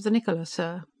 miles of the Niccola,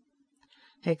 sir."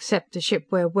 "Except the ship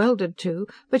we're welded to,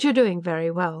 but you're doing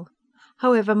very well.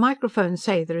 However, microphones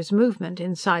say there is movement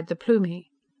inside the Plumie."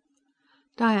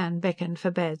 Diane beckoned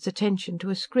for Baird's attention to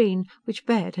a screen which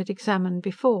Baird had examined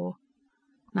before.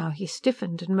 Now he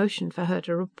stiffened and motioned for her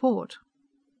to report.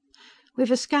 "We've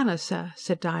a scanner, sir,"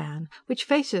 said Diane, "which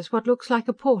faces what looks like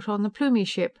a port on the Plumie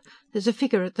ship. There's a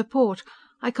figure at the port.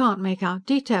 I can't make out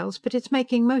details, but it's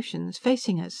making motions,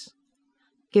 facing us."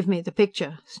 "Give me the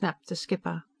picture," snapped the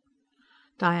skipper.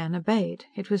 Diane obeyed.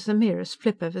 It was the merest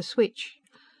flip of a switch.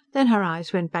 Then her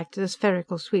eyes went back to the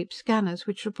spherical sweep scanners,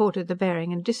 which reported the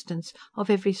bearing and distance of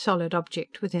every solid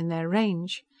object within their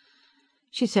range.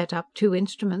 She set up 2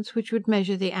 instruments which would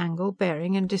measure the angle,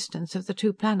 bearing and distance of the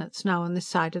 2 planets now on this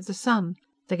side of the sun,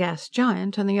 the gas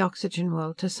giant and the oxygen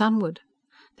world to sunward.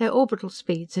 Their orbital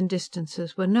speeds and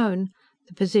distances were known.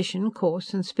 The position,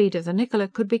 course and speed of the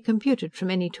Niccola could be computed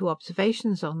from any 2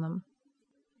 observations on them.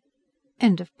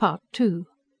 End of Part 2.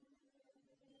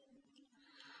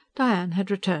 Diane had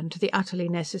returned to the utterly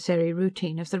necessary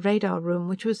routine of the radar room,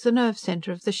 which was the nerve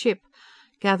center of the ship,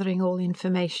 gathering all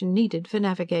information needed for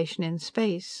navigation in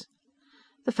space.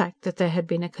 The fact that there had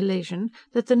been a collision,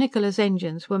 that the Niccola's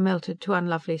engines were melted to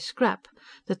unlovely scrap,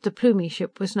 that the Plumie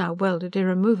ship was now welded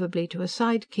irremovably to a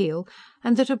side keel,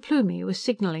 and that a Plumie was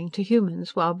signaling to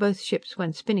humans while both ships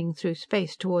went spinning through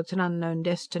space towards an unknown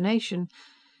destination,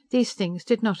 these things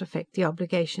did not affect the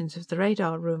obligations of the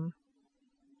radar room.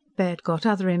 Baird got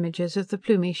other images of the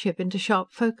Plumie ship into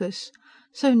sharp focus.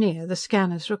 So near, the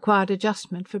scanners required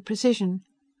adjustment for precision.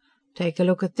 "Take a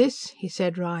look at this," he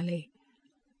said wryly.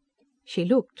 She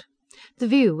looked. The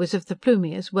view was of the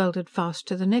Plumie as welded fast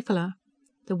to the Niccola.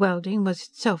 The welding was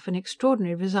itself an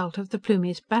extraordinary result of the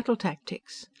Plumie's battle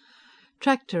tactics.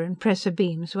 Tractor and pressor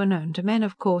beams were known to men,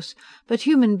 of course, but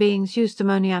human beings used them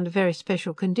only under very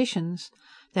special conditions.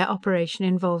 Their operation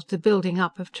involved the building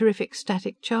up of terrific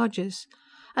static charges.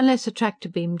 Unless a tractor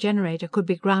beam generator could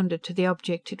be grounded to the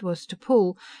object it was to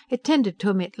pull, it tended to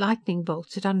emit lightning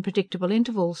bolts at unpredictable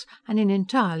intervals and in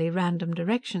entirely random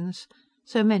directions.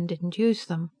 So men didn't use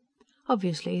them.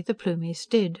 Obviously, the Plumies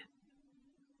did.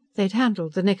 They'd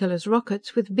handled the Niccola's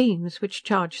rockets with beams which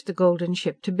charged the golden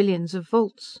ship to billions of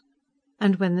volts.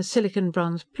 And when the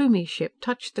silicon-bronze Plumie ship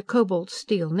touched the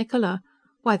cobalt-steel Niccola,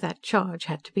 why, that charge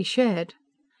had to be shared.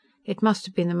 It must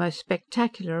have been the most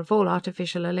spectacular of all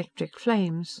artificial electric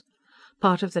flames.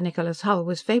 Part of the Niccola's hull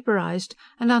was vaporized,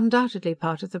 and undoubtedly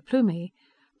part of the Plumie,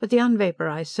 but the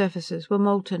unvaporized surfaces were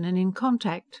molten and in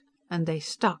contact, and they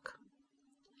stuck.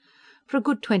 For a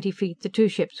good 20 feet, the 2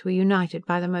 ships were united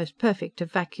by the most perfect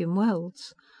of vacuum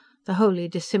welds. The wholly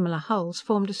dissimilar hulls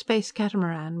formed a space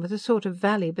catamaran with a sort of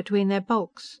valley between their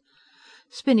bulks.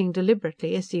 Spinning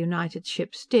deliberately as the united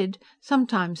ships did,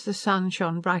 sometimes the sun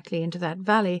shone brightly into that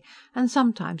valley, and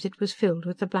sometimes it was filled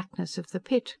with the blackness of the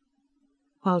pit.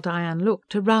 While Diane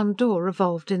looked, a round door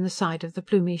revolved in the side of the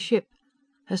Plumie ship.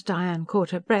 As Diane caught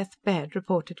her breath, Baird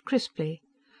reported crisply.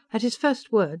 At his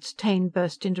first words, Taine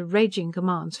burst into raging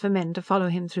commands for men to follow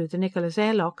him through the Niccola's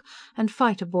airlock and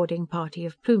fight a boarding party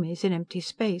of Plumies in empty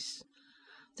space.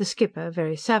 The skipper,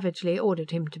 very savagely,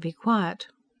 ordered him to be quiet.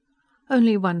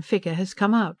 "Only one figure has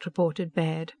come out," reported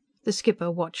Baird. The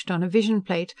skipper watched on a vision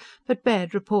plate, but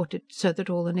Baird reported so that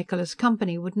all the Niccola's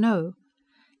company would know.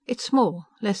 "It's small,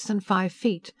 less than 5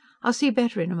 feet. I'll see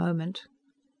better in a moment."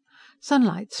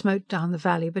 Sunlight smote down the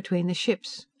valley between the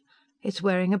ships. "It's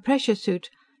wearing a pressure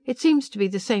suit. It seems to be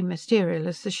the same material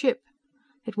as the ship.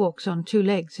 It walks on 2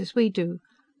 legs, as we do.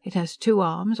 It has 2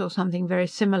 arms, or something very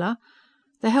similar.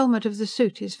 The helmet of the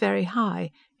suit is very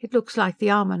high. It looks like the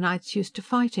armor knights used to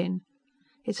fight in.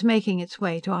 It's making its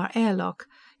way to our airlock.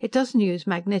 It doesn't use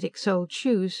magnetic-soled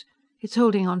shoes. It's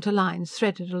holding on to lines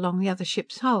threaded along the other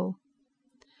ship's hull."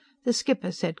 The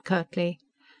skipper said curtly,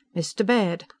 "Mr.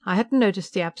 Baird, I hadn't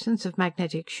noticed the absence of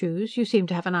magnetic shoes. You seem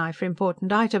to have an eye for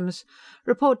important items.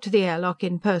 Report to the airlock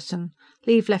in person.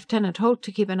 Leave Lieutenant Holt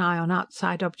to keep an eye on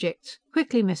outside objects.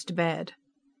 Quickly, Mr. Baird."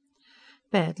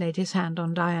 Baird laid his hand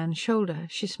on Diane's shoulder.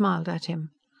 She smiled at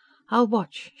him. "I'll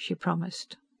watch," she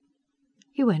promised.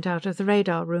 He went out of the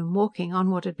radar room, walking on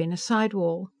what had been a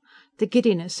sidewall. The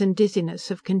giddiness and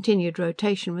dizziness of continued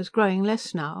rotation was growing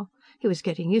less now. He was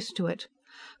getting used to it.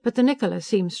 But the Niccola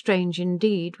seemed strange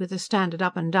indeed, with a standard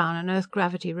up and down and Earth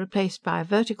gravity replaced by a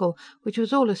vertical which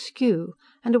was all askew,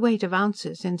 and a weight of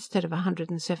ounces instead of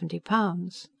 170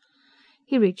 pounds.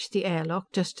 He reached the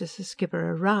airlock just as the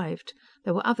skipper arrived.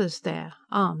 There were others there,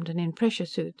 armed and in pressure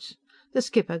suits. The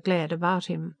skipper glared about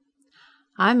him.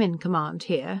 "I'm in command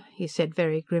here," he said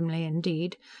very grimly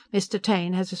indeed. "Mr.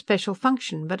 Taine has a special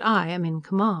function, but I am in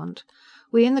command.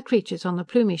 We and the creatures on the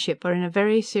Plumie ship are in a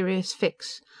very serious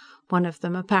fix. One of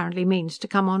them apparently means to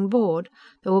come on board.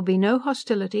 There will be no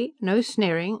hostility, no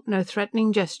sneering, no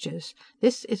threatening gestures.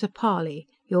 This is a parley.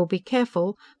 You will be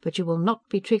careful, but you will not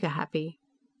be trigger-happy."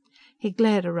 He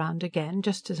glared around again,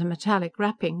 just as a metallic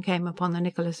rapping came upon the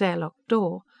Niccola's airlock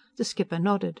door. The skipper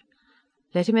nodded.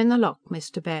 "Let him in the lock,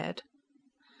 Mr. Baird."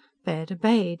 Baird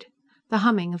obeyed. The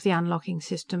humming of the unlocking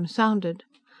system sounded.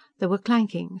 There were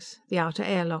clankings. The outer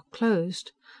airlock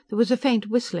closed. There was a faint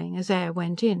whistling as air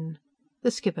went in. The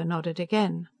skipper nodded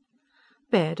again.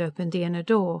 Baird opened the inner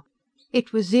door.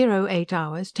 It was 08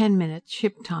 hours, 10 minutes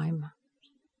ship time.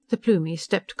 The Plumie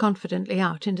stepped confidently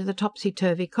out into the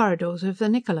topsy-turvy corridors of the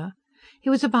Niccola. He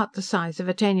was about the size of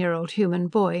a 10-year-old human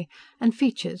boy, and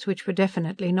features which were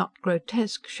definitely not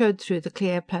grotesque showed through the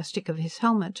clear plastic of his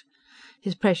helmet.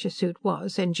 His pressure suit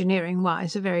was,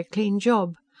 engineering-wise, a very clean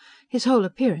job. His whole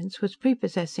appearance was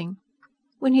prepossessing.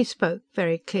 When he spoke,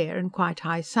 very clear and quite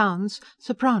high sounds,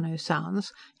 soprano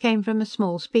sounds, came from a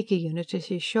small speaker unit at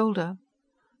his shoulder.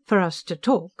 "For us to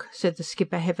talk," said the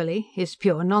skipper heavily, "is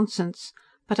pure nonsense.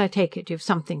 But I take it you've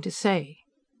something to say."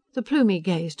 The Plumie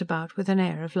gazed about with an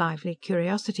air of lively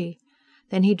curiosity.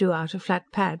 Then he drew out a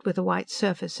flat pad with a white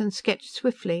surface and sketched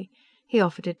swiftly. He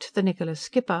offered it to the Niccola's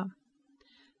skipper.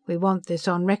 "We want this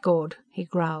on record," he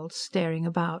growled, staring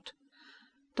about.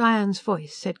 Diane's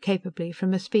voice said capably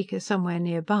from a speaker somewhere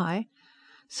nearby,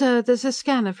 "Sir, there's a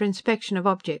scanner for inspection of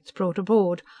objects brought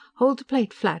aboard. Hold the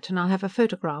plate flat and I'll have a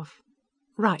photograph."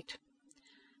 "Right."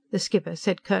 The skipper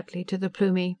said curtly to the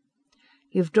Plumie,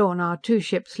 "You've drawn our 2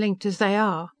 ships linked as they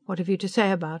are. What have you to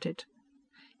say about it?"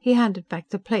 He handed back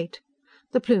the plate.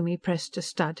 The Plumie pressed a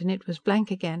stud and it was blank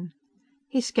again.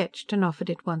 He sketched and offered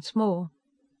it once more.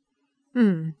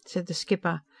 Said the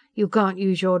skipper. "You can't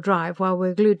use your drive while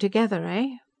we're glued together,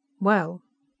 eh? Well."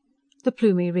 The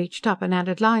Plumie reached up and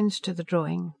added lines to the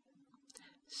drawing.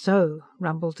 "So,"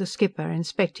 rumbled the skipper,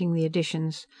 inspecting the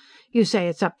additions, "you say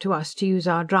it's up to us to use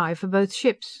our drive for both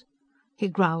ships." He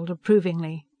growled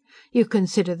approvingly. "You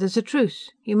consider there's a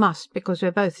truce. You must, because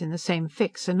we're both in the same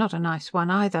fix, and not a nice one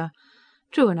either.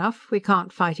 True enough, we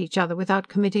can't fight each other without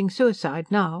committing suicide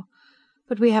now.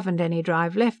 But we haven't any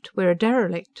drive left. We're a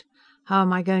derelict. How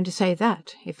am I going to say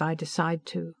that, if I decide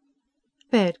to?"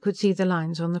 Baird could see the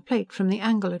lines on the plate from the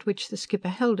angle at which the skipper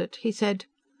held it. He said,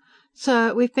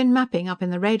 "Sir, we've been mapping up in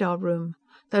the radar room.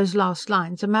 Those last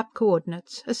lines are map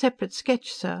coordinates. A separate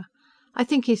sketch, sir. I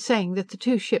think he's saying that the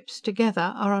 2 ships,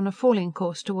 together, are on a falling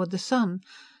course toward the sun.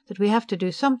 That we have to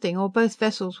do something, or both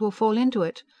vessels will fall into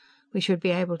it. We should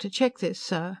be able to check this,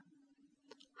 sir."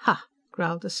 "Ha!"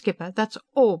 growled the skipper. "That's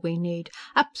all we need.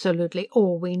 Absolutely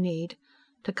all we need.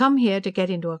 To come here, to get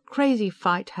into a crazy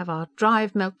fight, have our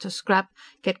drive melt to scrap,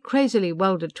 get crazily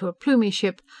welded to a Plumie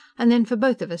ship, and then for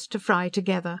both of us to fry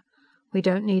together. We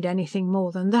don't need anything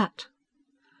more than that."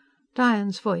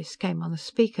 Diane's voice came on the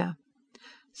speaker.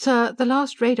 "Sir, the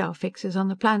last radar fixes on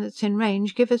the planets in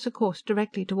range give us a course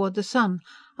directly toward the sun.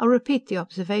 I'll repeat the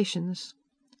observations."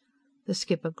 The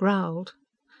skipper growled.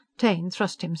 Taine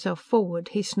thrust himself forward.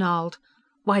 He snarled,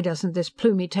 "Why doesn't this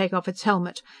Plumie take off its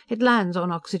helmet? It lands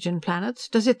on oxygen planets.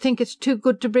 Does it think it's too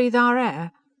good to breathe our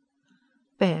air?"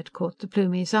 Baird caught the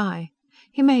Plumie's eye.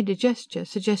 He made a gesture,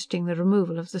 suggesting the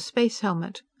removal of the space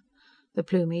helmet. The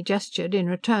Plumie gestured in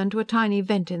return to a tiny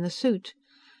vent in the suit.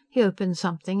 He opened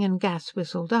something and gas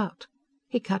whistled out.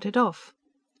 He cut it off.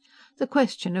 The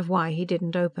question of why he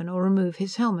didn't open or remove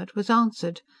his helmet was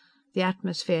answered. The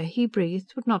atmosphere he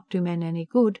breathed would not do men any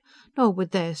good, nor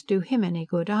would theirs do him any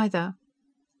good either.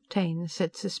 Taine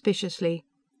said suspiciously,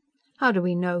 "How do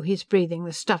we know he's breathing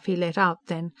the stuff he let out,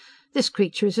 then? This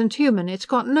creature isn't human. It's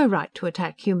got no right to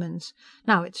attack humans.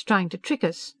 Now it's trying to trick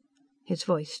us." His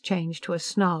voice changed to a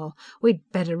snarl. "We'd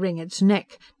better wring its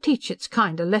neck. Teach its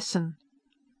kind a lesson."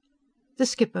 The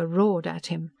skipper roared at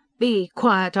him. "Be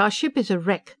quiet. Our ship is a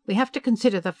wreck. We have to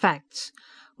consider the facts.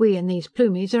 We and these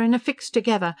Plumies are in a fix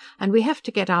together, and we have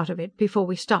to get out of it before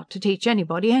we start to teach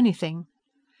anybody anything."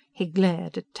 He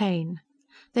glared at Taine.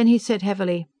 Then he said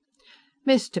heavily,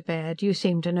 "Mr. Baird, you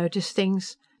seem to notice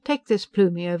things. Take this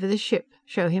Plumie over the ship.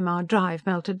 Show him our drive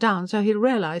melted down so he'll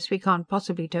realize we can't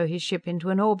possibly tow his ship into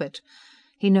an orbit.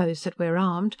 He knows that we're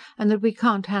armed, and that we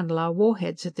can't handle our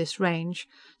warheads at this range.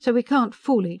 So we can't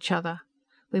fool each other.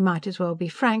 We might as well be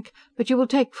frank, but you will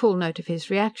take full note of his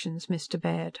reactions, Mr.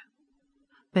 Baird."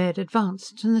 Baird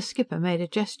advanced, and the skipper made a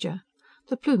gesture.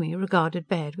 The Plumie regarded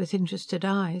Baird with interested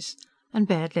eyes, and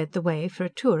Baird led the way for a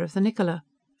tour of the Niccola.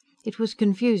 It was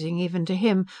confusing even to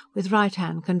him, with right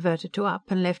hand converted to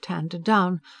up and left hand to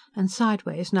down, and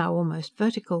sideways now almost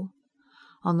vertical.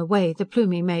 On the way, the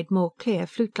Plumie made more clear,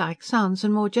 flute-like sounds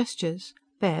and more gestures.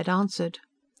 Baird answered.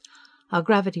 "Our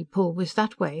gravity pull was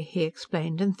that way," he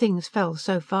explained, "and things fell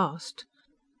so fast."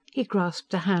 He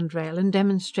grasped a handrail and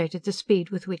demonstrated the speed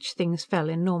with which things fell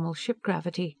in normal ship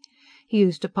gravity. He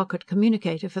used a pocket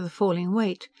communicator for the falling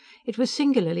weight. It was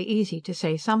singularly easy to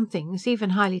say some things,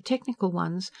 even highly technical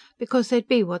ones, because they'd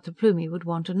be what the Plumie would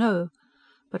want to know.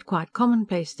 But quite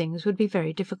commonplace things would be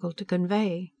very difficult to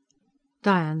convey.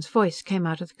 Diane's voice came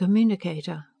out of the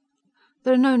communicator.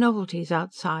 "There are no novelties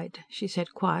outside," she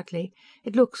said quietly.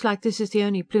 "It looks like this is the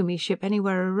only Plumie ship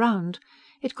anywhere around.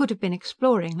 It could have been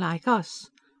exploring, like us.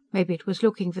 Maybe it was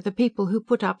looking for the people who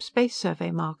put up space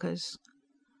survey markers."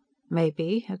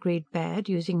 "Maybe," agreed Baird,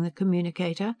 using the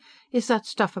communicator. "Is that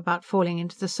stuff about falling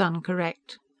into the sun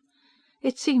correct?"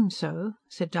 "It seems so,"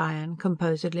 said Diane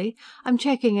composedly. "I'm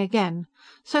checking again.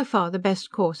 So far, the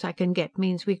best course I can get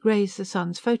means we graze the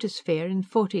sun's photosphere in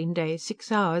 14 days,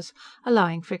 6 hours,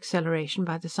 allowing for acceleration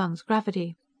by the sun's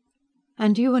gravity."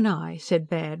 "And you and I," said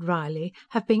Baird wryly,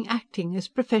 "have been acting as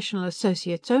professional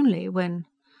associates only when—"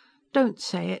 "Don't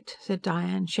say it," said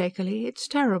Diane shakily. "It's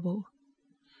terrible."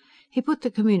 He put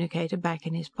the communicator back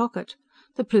in his pocket.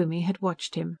 The Plumie had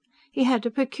watched him. He had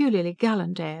a peculiarly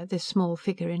gallant air, this small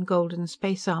figure in golden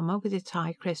space armor with its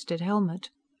high-crested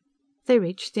helmet. They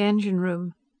reached the engine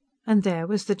room. And there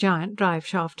was the giant drive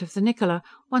shaft of the Niccola,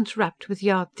 once wrapped with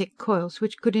yard-thick coils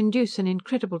which could induce an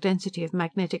incredible density of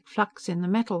magnetic flux in the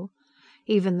metal.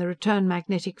 Even the return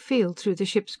magnetic field through the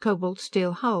ship's cobalt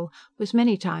steel hull was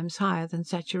many times higher than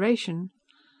saturation.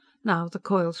 Now the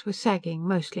coils were sagging,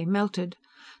 mostly melted.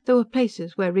 There were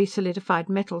places where resolidified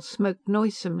metal smoked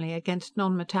noisomely against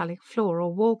non-metallic floor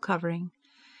or wall covering.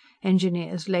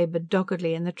 Engineers labored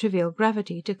doggedly in the trivial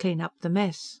gravity to clean up the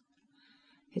mess.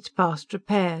 "It's past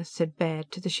repair," said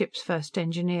Baird to the ship's first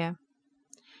engineer.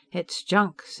 "It's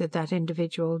junk," said that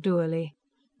individual dourly.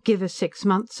 "Give us 6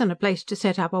 months and a place to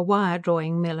set up a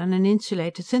wire-drawing mill and an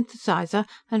insulator synthesizer,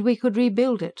 and we could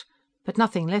rebuild it. But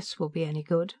nothing less will be any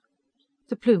good."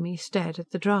 The Plumie stared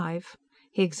at the drive.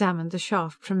 He examined the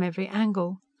shaft from every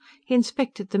angle. He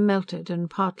inspected the melted and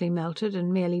partly melted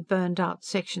and merely burned out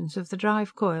sections of the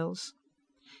drive coils.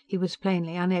 He was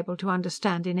plainly unable to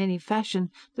understand in any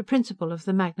fashion the principle of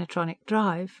the magnetronic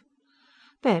drive.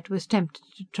 Baird was tempted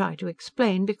to try to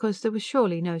explain, because there was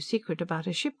surely no secret about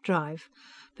a ship drive,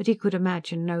 but he could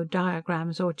imagine no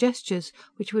diagrams or gestures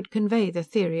which would convey the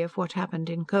theory of what happened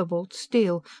in cobalt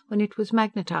steel when it was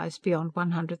magnetized beyond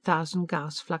 100,000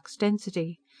 Gauss flux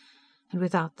density. And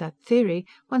without that theory,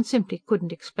 one simply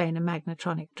couldn't explain a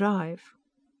magnetronic drive.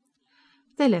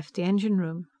 They left the engine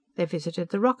room. They visited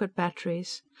the rocket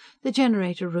batteries. The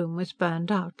generator room was burned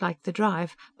out, like the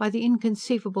drive, by the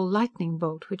inconceivable lightning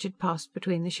bolt which had passed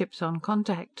between the ships on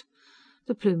contact.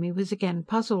 The Plumie was again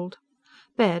puzzled.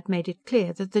 Baird made it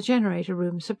clear that the generator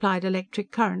room supplied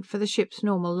electric current for the ship's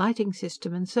normal lighting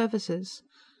system and services.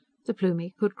 The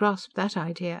Plumie could grasp that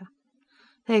idea.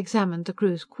 They examined the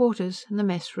crew's quarters, and the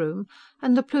mess room,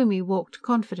 and the Plumie walked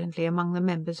confidently among the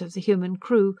members of the human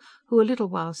crew who a little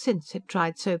while since had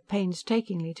tried so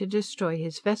painstakingly to destroy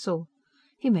his vessel.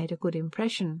 He made a good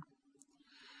impression.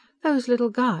 "Those little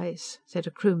guys," said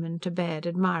a crewman to Baird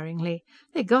admiringly.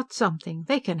 "They got something.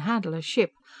 They can handle a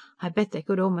ship. I bet they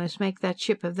could almost make that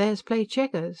ship of theirs play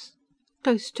checkers."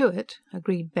 "Close to it,"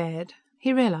 agreed Baird.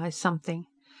 He realized something.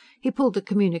 He pulled the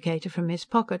communicator from his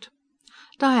pocket.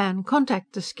 "Diane,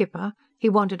 contact the skipper. He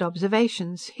wanted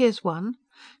observations. Here's one.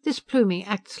 This Plumie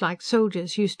acts like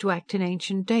soldiers used to act in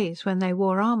ancient days when they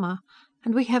wore armor.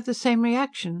 And we have the same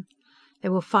reaction. They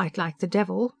will fight like the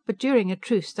devil, but during a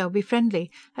truce they'll be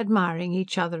friendly, admiring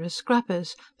each other as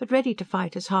scrappers, but ready to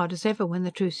fight as hard as ever when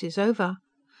the truce is over.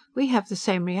 We have the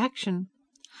same reaction.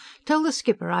 Tell the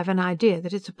skipper I've an idea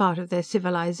that it's a part of their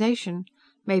civilization.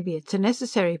 Maybe it's a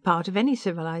necessary part of any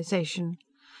civilization.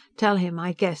 Tell him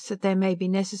I guess that there may be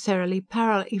necessarily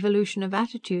parallel evolution of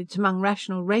attitudes among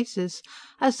rational races,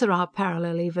 as there are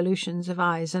parallel evolutions of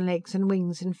eyes and legs and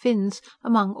wings and fins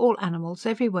among all animals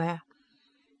everywhere.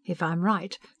 If I'm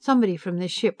right, somebody from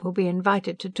this ship will be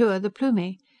invited to tour the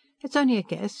Plumie. It's only a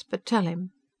guess, but tell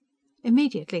him."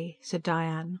 "Immediately," said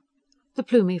Diane. The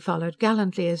Plumie followed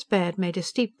gallantly as Baird made a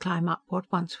steep climb up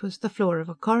what once was the floor of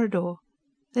a corridor.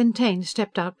 Then Taine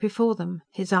stepped out before them.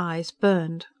 His eyes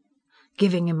burned.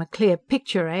 "Giving him a clear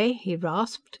picture, eh?" he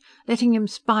rasped. "Letting him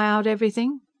spy out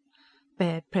everything?"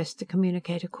 Baird pressed the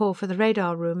communicator call for the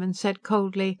radar room and said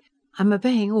coldly, "I'm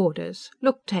obeying orders.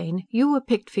 Look, Taine, you were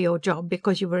picked for your job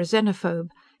because you were a xenophobe.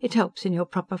 It helps in your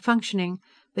proper functioning.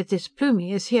 But this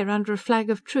Plumie is here under a flag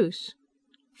of truce."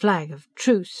 "Flag of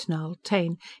truce!" snarled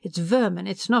Taine. "It's vermin.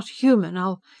 It's not human.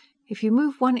 I'll—" "If you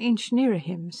move 1 inch nearer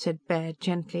him," said Baird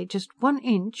gently, "just 1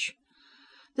 inch."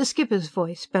 The skipper's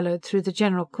voice bellowed through the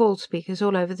general call speakers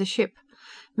all over the ship.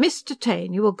 "Mr.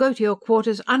 Taine, you will go to your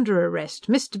quarters under arrest.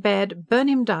 Mr. Baird, burn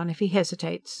him down if he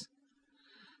hesitates."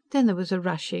 Then there was a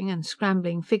rushing, and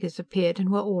scrambling figures appeared and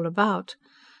were all about.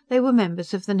 They were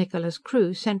members of the Niccola's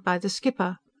crew, sent by the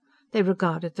skipper. They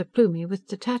regarded the Plumie with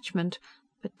detachment,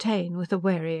 but Taine with a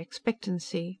wary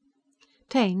expectancy.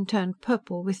 Taine turned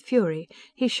purple with fury.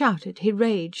 He shouted, he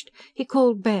raged. He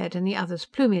called Baird and the others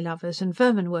Plumie lovers and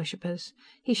vermin worshippers.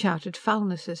 He shouted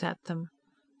foulnesses at them.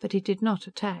 But he did not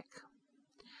attack.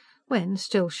 When,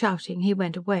 still shouting, he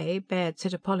went away, Baird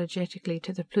said apologetically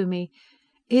to the Plumie,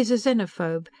 "He's a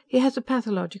xenophobe. He has a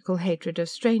pathological hatred of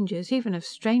strangers, even of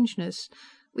strangeness.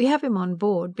 We have him on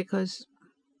board because—"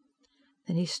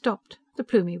 Then he stopped. The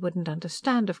Plumie wouldn't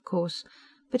understand, of course,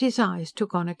 but his eyes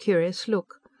took on a curious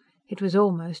look. It was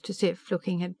almost as if,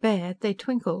 looking at Baird, they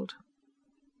twinkled.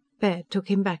 Baird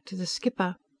took him back to the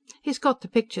skipper. "He's got the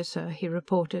picture, sir," he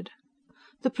reported.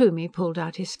 The Plumie pulled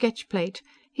out his sketch plate.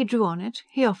 He drew on it.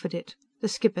 He offered it. The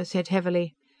skipper said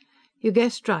heavily, "You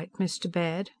guessed right, Mr.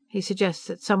 Baird. He suggests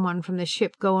that someone from this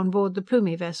ship go on board the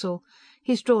Plumie vessel.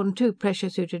 He's drawn 2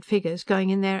 pressure-suited figures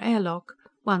going in their airlock.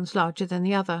 One's larger than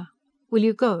the other. Will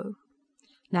you go?"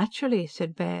 "Naturally,"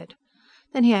 said Baird.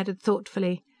 Then he added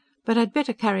thoughtfully, "But I'd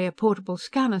better carry a portable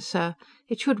scanner, sir.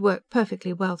 It should work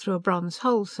perfectly well through a bronze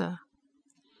hull, sir."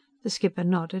 The skipper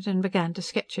nodded and began to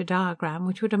sketch a diagram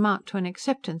which would amount to an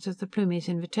acceptance of the Plumie's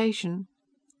invitation.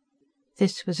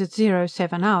 This was at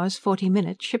 07 hours 40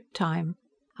 minutes ship time.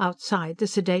 Outside the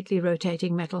sedately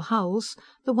rotating metal hulls,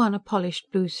 the one a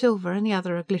polished blue-silver and the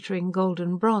other a glittering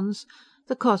golden bronze,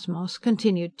 the cosmos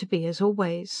continued to be as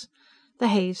always. The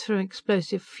haze from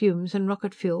explosive fumes and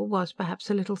rocket fuel was perhaps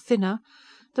a little thinner.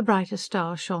 The brighter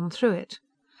stars shone through it.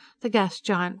 The gas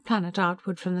giant planet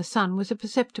outward from the sun was a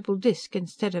perceptible disk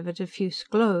instead of a diffuse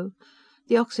glow.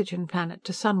 The oxygen planet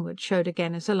to sunward showed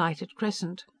again as a lighted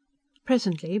crescent.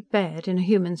 Presently, Baird, in a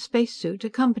human spacesuit,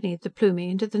 accompanied the Plumie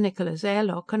into the Niccola's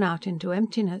airlock and out into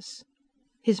emptiness.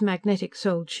 His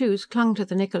magnetic-soled shoes clung to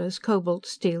the Niccola's cobalt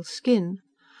steel skin.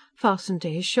 Fastened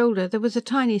to his shoulder, there was a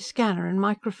tiny scanner and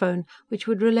microphone which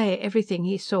would relay everything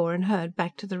he saw and heard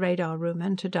back to the radar room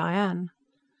and to Diane.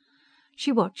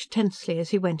 She watched tensely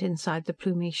as he went inside the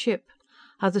Plumie ship.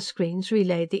 Other screens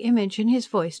relayed the image and his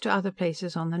voice to other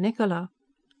places on the Nicola.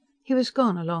 He was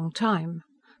gone a long time.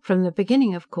 From the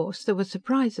beginning, of course, there were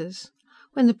surprises.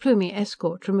 When the Plumie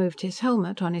escort removed his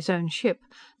helmet on his own ship,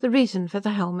 the reason for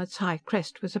the helmet's high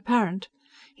crest was apparent.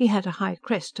 He had a high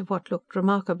crest of what looked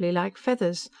remarkably like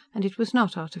feathers, and it was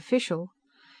not artificial.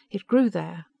 It grew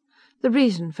there. The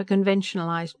reason for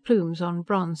conventionalized plumes on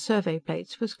bronze survey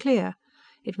plates was clear.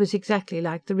 It was exactly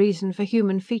like the reason for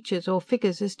human features or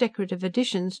figures as decorative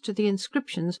additions to the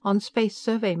inscriptions on space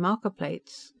survey marker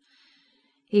plates.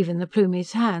 Even the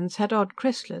Plumie's hands had odd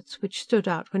crestlets which stood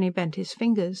out when he bent his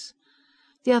fingers.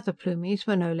 The other Plumies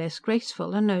were no less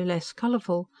graceful and no less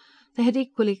colorful. They had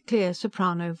equally clear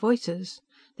soprano voices.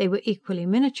 They were equally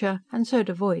miniature and so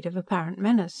devoid of apparent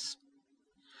menace.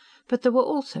 But there were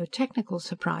also technical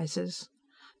surprises.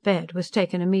 Baird was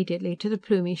taken immediately to the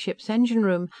Plumie ship's engine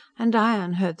room, and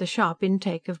Diane heard the sharp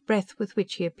intake of breath with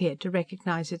which he appeared to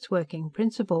recognize its working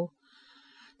principle.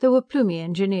 There were Plumie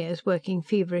engineers working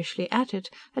feverishly at it,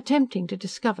 attempting to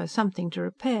discover something to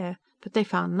repair, but they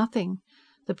found nothing.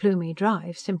 The Plumie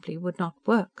drive simply would not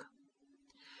work.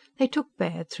 They took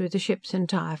Baird through the ship's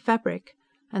entire fabric,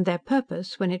 and their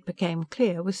purpose, when it became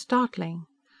clear, was startling.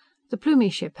 The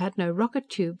Plumie ship had no rocket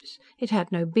tubes. It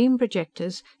had no beam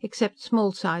projectors, except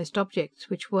small-sized objects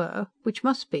which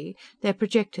must be, their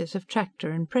projectors of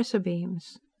tractor and pressor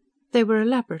beams. They were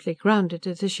elaborately grounded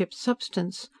to the ship's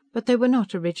substance, but they were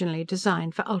not originally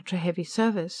designed for ultra-heavy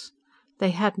service.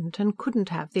 They hadn't and couldn't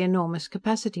have the enormous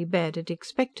capacity Baird had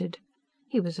expected.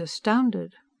 He was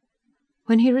astounded.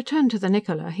 When he returned to the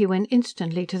Niccola, he went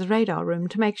instantly to the radar room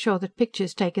to make sure that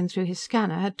pictures taken through his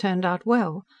scanner had turned out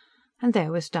well. And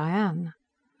there was Diane.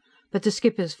 But the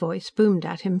skipper's voice boomed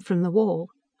at him from the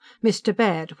wall. "Mr.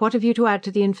 Baird, what have you to add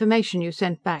to the information you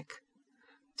sent back?"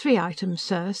 "3 items,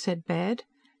 sir," said Baird.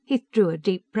 He drew a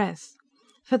deep breath.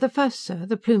 "For the first, sir,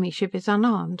 the Plumie ship is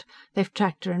unarmed. They've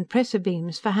tractor and pressor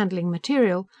beams for handling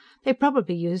material. They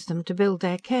probably use them to build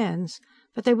their cairns.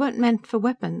 But they weren't meant for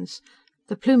weapons.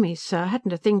 The Plumies, sir,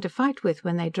 hadn't a thing to fight with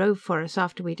when they drove for us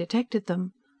after we detected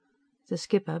them." The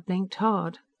skipper blinked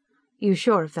hard. "You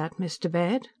sure of that, Mr.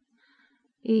 Baird?"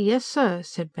 "Yes, sir,"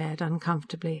 said Baird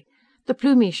uncomfortably. "The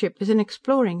Plumie ship is an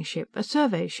exploring ship, a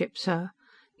survey ship, sir.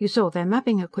 You saw their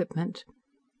mapping equipment.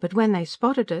 But when they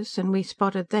spotted us, and we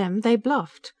spotted them, they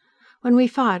bluffed. When we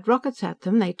fired rockets at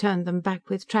them, they turned them back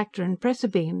with tractor and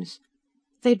pressor beams.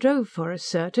 They drove for us,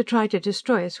 sir, to try to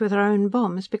destroy us with our own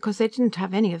bombs, because they didn't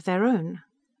have any of their own."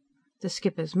 The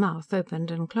skipper's mouth opened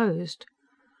and closed.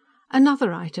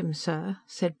 "Another item, sir,"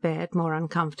 said Baird, more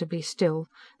uncomfortably still.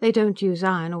 "They don't use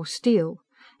iron or steel.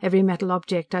 Every metal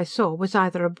object I saw was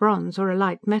either a bronze or a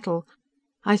light metal.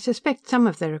 I suspect some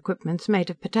of their equipment's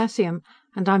made of potassium,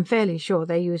 and I'm fairly sure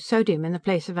they use sodium in the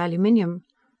place of aluminium.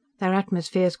 Their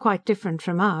atmosphere's quite different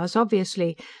from ours,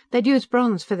 obviously. They'd use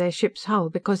bronze for their ship's hull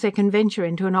because they can venture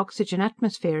into an oxygen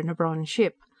atmosphere in a bronze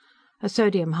ship. A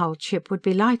sodium-hulled ship would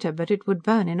be lighter, but it would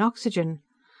burn in oxygen.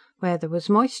 Where there was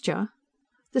moisture..."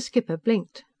 The skipper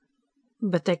blinked.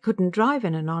 "But they couldn't drive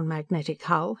in a non-magnetic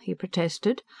hull," he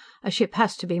protested. "A ship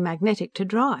has to be magnetic to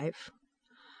drive."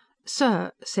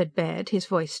 "Sir," said Baird, his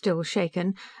voice still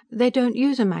shaken, "they don't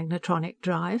use a magnetronic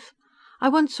drive. I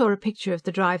once saw a picture of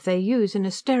the drive they use in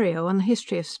a stereo on the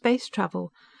history of space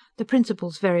travel. The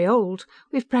principle's very old.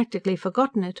 We've practically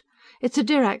forgotten it. It's a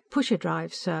Dirac pusher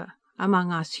drive, sir.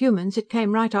 Among us humans, it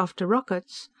came right after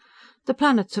rockets. The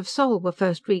planets of Sol were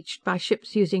first reached by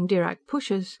ships using Dirac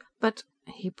pushers, but..."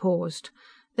 He paused.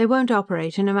 "They won't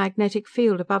operate in a magnetic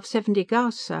field above 70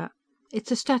 Gauss, sir.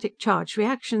 It's a static charge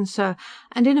reaction, sir,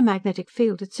 and in a magnetic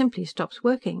field it simply stops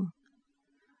working."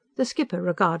 The skipper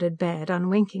regarded Baird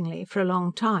unwinkingly for a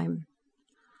long time.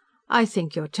 "I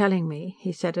think you're telling me,"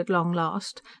 he said at long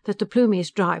last, "that the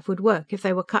Plumie's drive would work if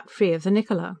they were cut free of the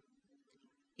Niccola."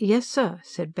 "Yes, sir,"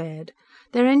 said Baird.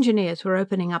 "Their engineers were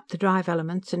opening up the drive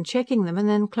elements and checking them, and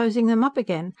then closing them up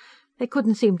again. They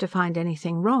couldn't seem to find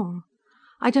anything wrong.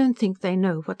 I don't think they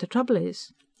know what the trouble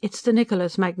is. It's the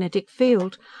Niccola's magnetic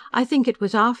field. I think it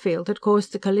was our field that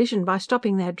caused the collision by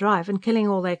stopping their drive and killing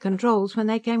all their controls when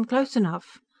they came close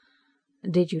enough."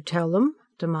 "Did you tell them?"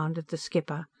 demanded the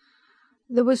skipper.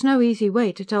 "There was no easy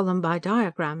way to tell them by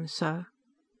diagrams, sir."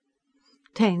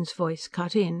 Taine's voice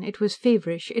cut in. It was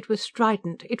feverish. It was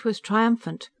strident. It was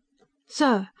triumphant.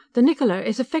 "Sir, the Niccola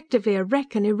is effectively a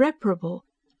wreck and irreparable.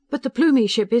 But the Plumie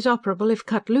ship is operable if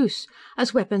cut loose.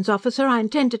 As weapons officer, I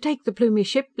intend to take the Plumie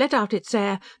ship, let out its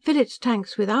air, fill its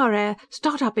tanks with our air,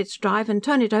 start up its drive and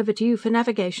turn it over to you for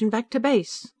navigation back to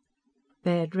base."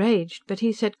 Baird raged, but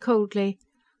he said coldly,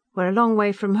 "We're a long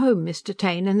way from home, Mr.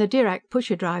 Taine, and the Dirac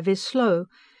pusher drive is slow.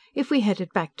 If we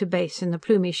headed back to base in the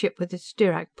Plumie ship with its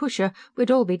Dirac pusher,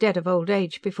 we'd all be dead of old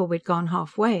age before we'd gone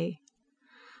halfway."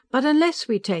 "But unless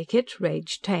we take it,"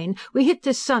 raged Taine, "we hit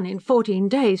this sun in 14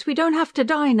 days. We don't have to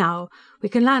die now. We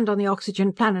can land on the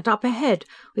oxygen planet up ahead.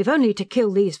 We've only to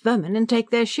kill these vermin and take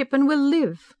their ship and we'll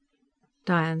live."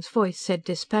 Diane's voice said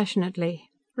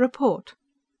dispassionately, "Report."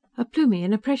 "A Plumie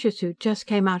in a pressure suit just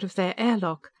came out of their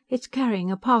airlock. It's carrying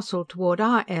a parcel toward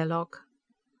our airlock."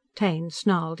 Taine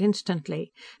snarled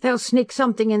instantly. "They'll sneak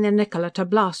something in the Niccola to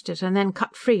blast it, and then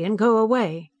cut free and go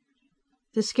away."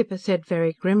 The skipper said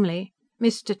very grimly,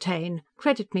 Mr. Taine,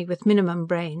 credit me with minimum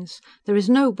brains. There is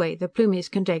no way the Plumies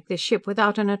can take this ship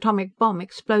without an atomic bomb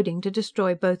exploding to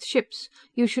destroy both ships.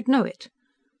 You should know it."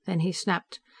 Then he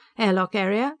snapped, "Airlock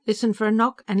area, listen for a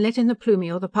knock and let in the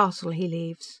Plumie or the parcel he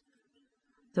leaves."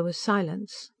 There was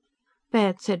silence.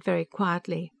 Baird said very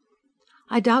quietly,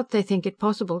 "I doubt they think it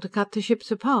possible to cut the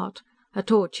ships apart. A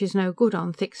torch is no good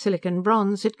on thick silicon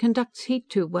bronze, it conducts heat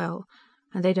too well.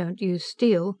 And they don't use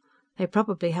steel. They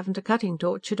probably haven't a cutting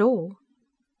torch at all."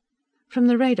 From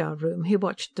the radar room, he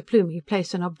watched the Plumie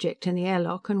place an object in the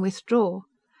airlock and withdraw.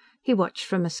 He watched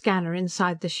from a scanner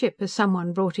inside the ship as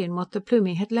someone brought in what the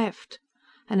Plumie had left.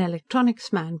 An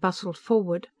electronics man bustled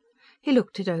forward. He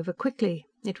looked it over quickly.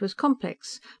 It was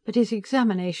complex, but his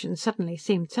examination suddenly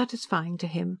seemed satisfying to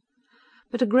him.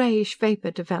 But a greyish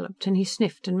vapor developed and he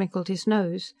sniffed and wrinkled his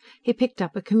nose. He picked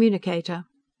up a communicator.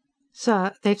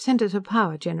 "Sir, they've sent us a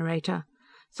power generator.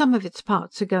 Some of its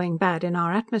parts are going bad in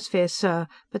our atmosphere, sir,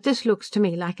 but this looks to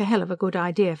me like a hell of a good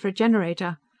idea for a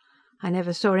generator. I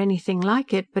never saw anything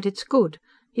like it, but it's good.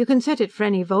 You can set it for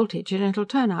any voltage and it'll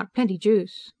turn out plenty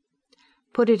juice."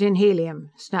 "Put it in helium,"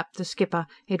 snapped the skipper.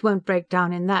 "It won't break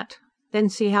down in that. Then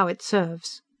see how it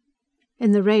serves."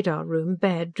 In the radar room,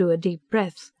 Baird drew a deep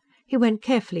breath. He went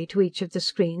carefully to each of the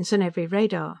screens and every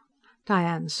radar.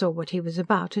 Diane saw what he was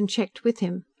about and checked with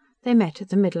him. They met at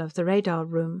the middle of the radar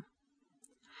room.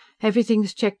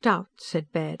 "Everything's checked out,"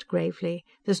 said Baird gravely.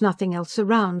 "There's nothing else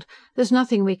around. There's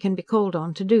nothing we can be called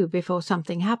on to do before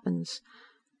something happens.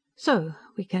 So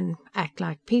we can act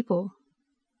like people."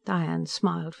 Diane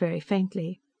smiled very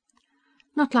faintly.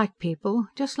 "Not like people,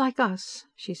 just like us,"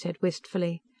 she said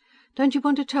wistfully. "Don't you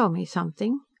want to tell me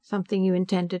something? Something you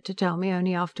intended to tell me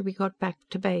only after we got back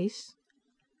to base?"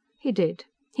 He did.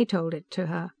 He told it to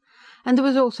her. And there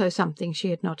was also something she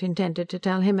had not intended to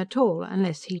tell him at all,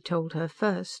 unless he told her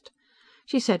first.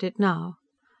 She said it now.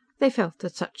 They felt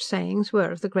that such sayings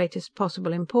were of the greatest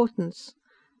possible importance.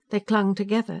 They clung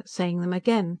together, saying them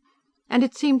again. And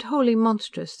it seemed wholly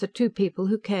monstrous that two people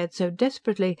who cared so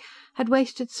desperately had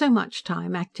wasted so much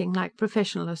time acting like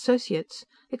professional associates,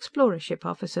 explorership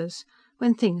officers,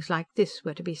 when things like this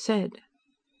were to be said.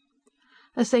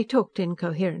 As they talked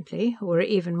incoherently, or were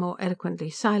even more eloquently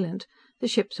silent, the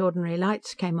ship's ordinary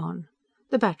lights came on.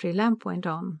 The battery lamp went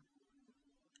on.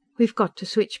 "We've got to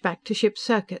switch back to ship's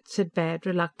circuit," said Baird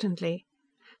reluctantly.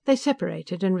 They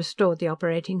separated and restored the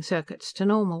operating circuits to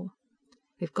normal.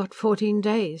 "We've got 14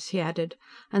 days," he added,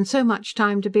 "and so much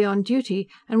time to be on duty,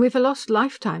 and we've a lost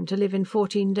lifetime to live in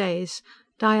 14 days.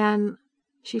 Diane—"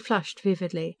 She flushed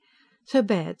vividly. So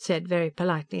Baird said very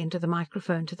politely into the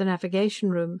microphone to the navigation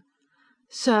room,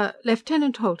 "Sir,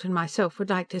 Lieutenant Holt and myself would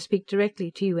like to speak directly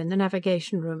to you in the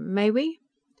navigation room. May we?"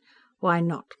 "Why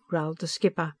not?" growled the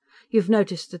skipper. "You've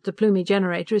noticed that the Plumie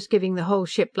generator is giving the whole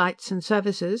ship lights and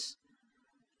services?"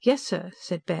 "Yes, sir,"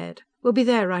 said Baird. "We'll be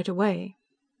there right away."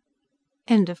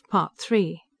 End of Part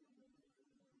 3.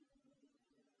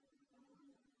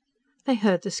 They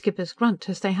heard the skipper's grunt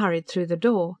as they hurried through the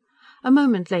door. A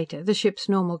moment later, the ship's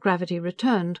normal gravity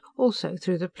returned, also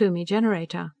through the Plumie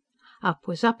generator. Up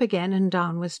was up again, and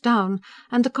down was down,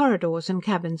 and the corridors and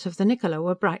cabins of the Niccola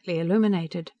were brightly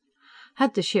illuminated.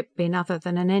 Had the ship been other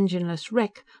than an engineless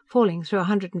wreck, falling through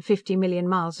 150 million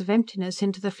miles of emptiness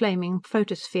into the flaming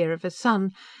photosphere of a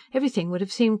sun, everything would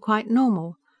have seemed quite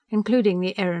normal, including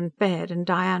the errand Baird and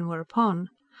Diane were upon,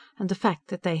 and the fact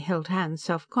that they held hands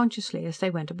self-consciously as they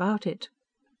went about it.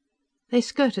 They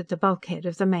skirted the bulkhead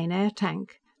of the main air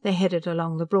tank. They headed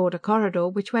along the broader corridor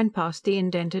which went past the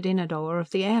indented inner door of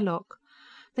the airlock.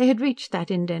 They had reached that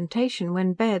indentation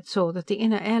when Baird saw that the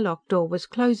inner airlock door was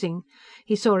closing.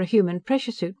 He saw a human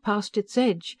pressure suit past its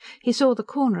edge. He saw the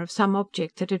corner of some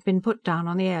object that had been put down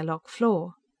on the airlock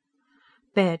floor.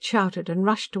 Baird shouted and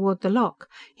rushed toward the lock.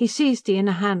 He seized the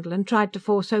inner handle and tried to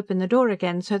force open the door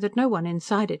again so that no one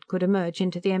inside it could emerge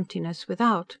into the emptiness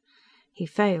without. He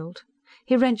failed.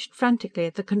 He wrenched frantically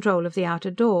at the control of the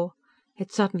outer door.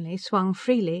 It suddenly swung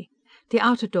freely. The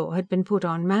outer door had been put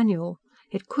on manual.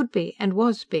 It could be, and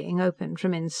was being, opened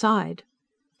from inside.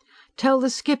 "Tell the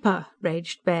skipper!"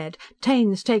 raged Baird.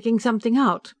 "Taine's taking something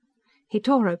out." He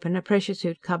tore open a pressure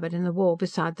suit cupboard in the wall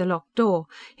beside the locked door.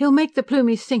 "He'll make the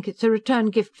Plumies think it's a return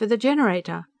gift for the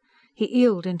generator." He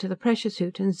eeled into the pressure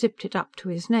suit and zipped it up to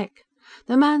his neck.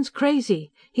 "The man's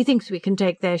crazy. He thinks we can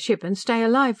take their ship and stay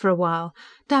alive for a while.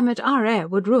 Damn it, our air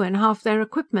would ruin half their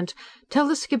equipment. Tell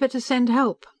the skipper to send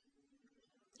help."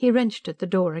 He wrenched at the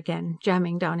door again,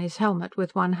 jamming down his helmet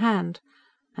with one hand.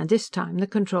 And this time the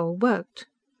control worked.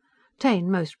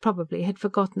 Taine most probably had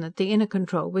forgotten that the inner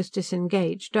control was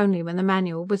disengaged only when the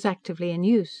manual was actively in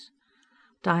use.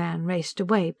 Diane raced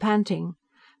away, panting.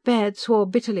 Baird swore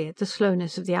bitterly at the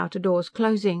slowness of the outer door's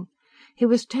closing. He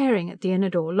was tearing at the inner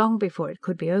door long before it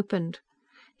could be opened.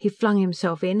 He flung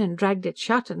himself in and dragged it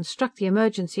shut and struck the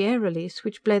emergency air release,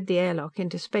 which bled the airlock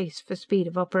into space for speed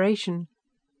of operation.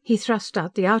 He thrust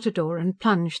out the outer door and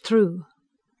plunged through.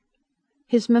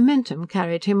 His momentum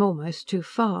carried him almost too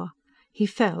far. He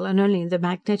fell, and only the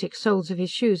magnetic soles of his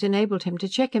shoes enabled him to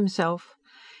check himself.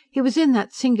 He was in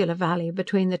that singular valley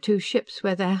between the two ships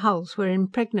where their hulls were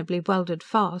impregnably welded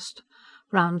fast.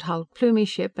 Round-hulled Plumie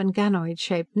ship and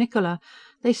ganoid-shaped Niccola,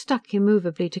 they stuck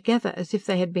immovably together as if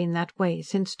they had been that way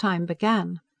since time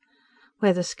began.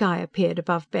 Where the sky appeared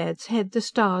above Baird's head, the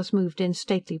stars moved in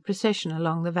stately procession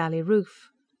along the valley roof.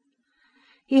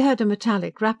 He heard a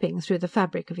metallic rapping through the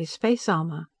fabric of his space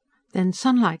armor. Then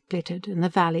sunlight glittered, and the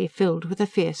valley filled with a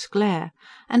fierce glare,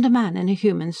 and a man in a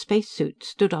human spacesuit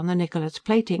stood on the Niccola's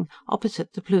plating,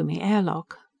 opposite the Plumie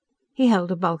airlock. He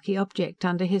held a bulky object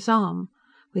under his arm.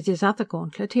 With his other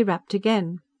gauntlet he rapped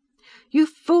again. "You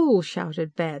fool!"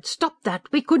 shouted Baird. "Stop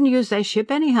that! We couldn't use their ship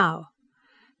anyhow!"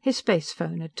 His space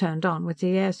phone had turned on with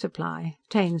the air supply.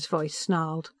 Taine's voice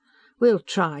snarled. "We'll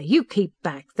try. You keep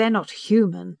back. They're not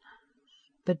human."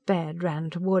 But Baird ran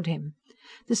toward him.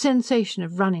 The sensation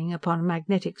of running upon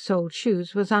magnetic-soled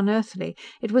shoes was unearthly.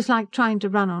 It was like trying to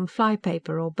run on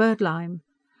flypaper or birdlime.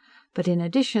 But in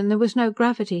addition, there was no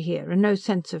gravity here and no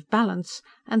sense of balance,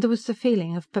 and there was the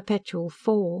feeling of perpetual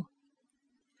fall.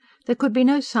 There could be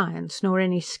no science nor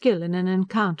any skill in an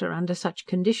encounter under such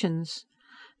conditions.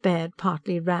 Baird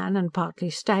partly ran and partly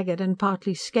staggered and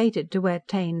partly skated to where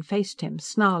Taine faced him,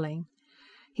 snarling.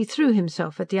 He threw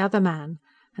himself at the other man,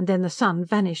 and then the sun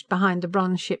vanished behind the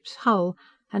bronze ship's hull,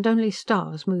 and only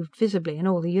stars moved visibly in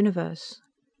all the universe.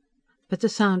 But the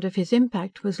sound of his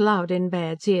impact was loud in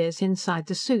Baird's ears inside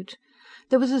the suit.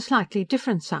 There was a slightly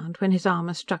different sound when his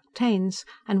armor struck Taine's,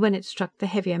 and when it struck the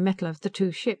heavier metal of the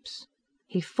two ships.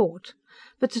 He fought.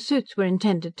 But the suits were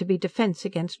intended to be defense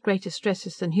against greater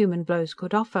stresses than human blows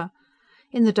could offer.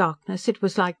 In the darkness, it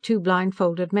was like two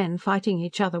blindfolded men fighting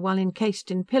each other while encased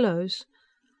in pillows.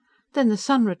 Then the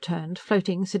sun returned,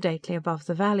 floating sedately above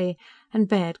the valley, and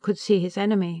Baird could see his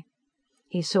enemy.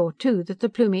 He saw, too, that the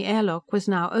Plumie airlock was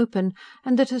now open,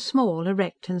 and that a small,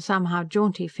 erect and somehow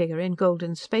jaunty figure in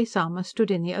golden space armor stood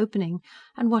in the opening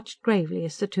and watched gravely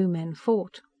as the two men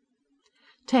fought.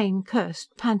 Taine cursed,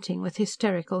 panting with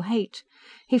hysterical hate.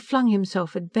 He flung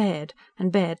himself at Baird,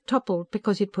 and Baird toppled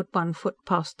because he'd put one foot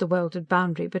past the welded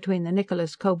boundary between the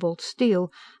Niccola's cobalt steel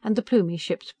and the Plumie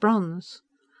ship's bronze.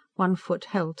 One foot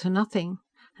held to nothing.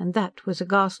 And that was a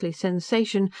ghastly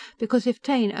sensation, because if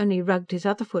Taine only rugged his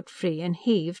other foot free and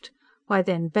heaved, why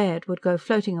then Baird would go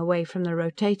floating away from the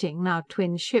rotating, now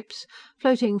twin ships,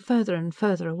 floating further and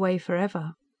further away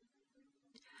forever.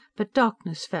 But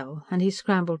darkness fell, and he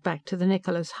scrambled back to the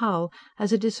Niccola's hull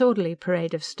as a disorderly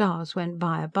parade of stars went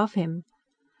by above him.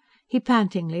 He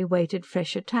pantingly waited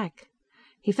fresh attack.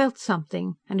 He felt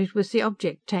something, and it was the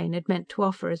object Taine had meant to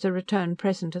offer as a return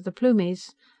present to the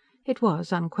Plumies. It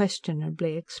was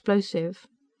unquestionably explosive.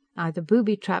 Either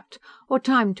booby-trapped, or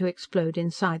timed to explode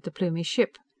inside the Plumie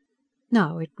ship.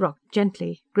 Now it rocked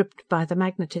gently, gripped by the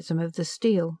magnetism of the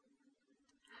steel.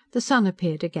 The sun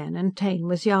appeared again, and Taine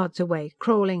was yards away,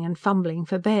 crawling and fumbling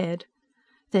for Baird.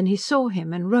 Then he saw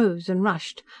him, and rose and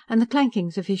rushed, and the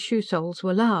clankings of his shoe soles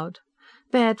were loud.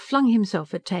 Baird flung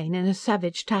himself at Taine in a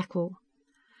savage tackle.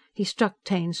 He struck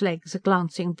Taine's legs a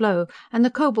glancing blow, and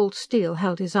the cobalt steel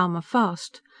held his armor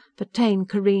fast. But Taine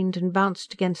careened and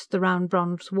bounced against the round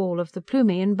bronze wall of the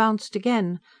Plumie, and bounced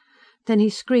again. Then he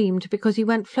screamed, because he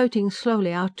went floating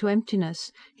slowly out to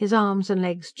emptiness, his arms and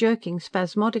legs jerking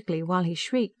spasmodically while he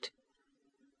shrieked.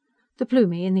 The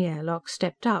Plumie in the airlock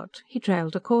stepped out. He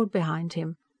trailed a cord behind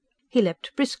him. He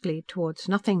leapt briskly towards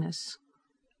nothingness.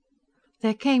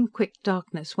 There came quick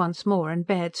darkness once more, and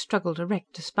Baird struggled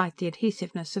erect despite the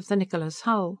adhesiveness of the Niccola's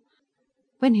hull.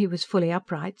 When he was fully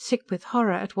upright, sick with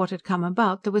horror at what had come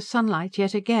about, there was sunlight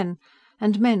yet again,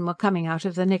 and men were coming out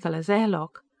of the Niccola's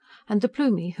airlock. And the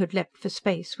Plumie, who'd leapt for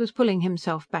space, was pulling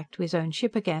himself back to his own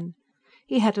ship again.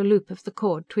 He had a loop of the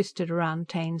cord twisted around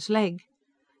Taine's leg.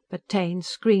 But Taine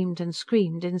screamed and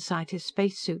screamed inside his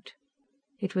spacesuit.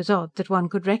 It was odd that one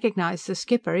could recognize the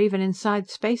skipper even inside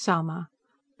space armor.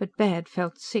 But Baird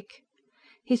felt sick.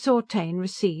 He saw Taine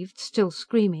received, still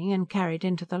screaming, and carried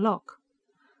into the lock.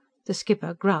 The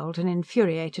skipper growled an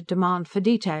infuriated demand for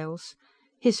details.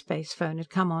 His space phone had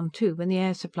come on too when the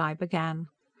air supply began.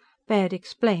 Baird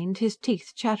explained, his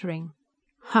teeth chattering.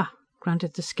 "Ha!"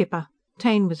 grunted the skipper.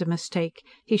 "Taine was a mistake.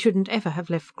 He shouldn't ever have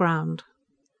left ground.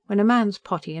 When a man's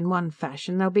potty in one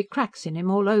fashion, there'll be cracks in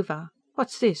him all over.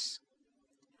 What's this?"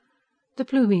 The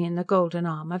Plumie in the golden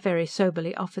armour very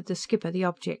soberly offered the skipper the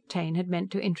object Taine had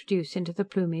meant to introduce into the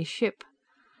Plumie's ship.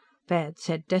 Baird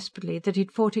said desperately that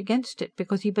he'd fought against it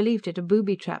because he believed it a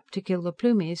booby trap to kill the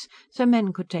Plumies, so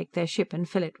men could take their ship and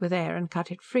fill it with air and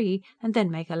cut it free, and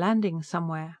then make a landing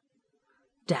somewhere.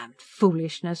 "Damned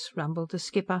foolishness," rumbled the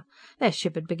skipper. "Their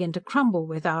ship'd begin to crumble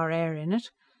with our air in it.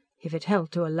 If it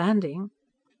held to a landing."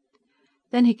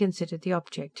 Then he considered the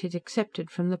object he'd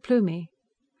accepted from the Plumie.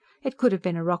 It could have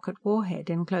been a rocket warhead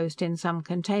enclosed in some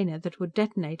container that would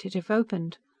detonate it if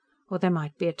opened. Or there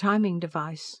might be a timing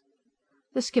device.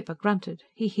 The skipper grunted.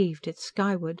 He heaved it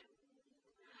skyward.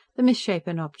 The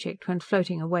misshapen object went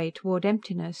floating away toward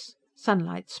emptiness.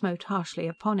 Sunlight smote harshly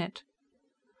upon it.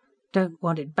 "Don't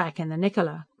want it back in the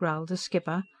Niccola," growled the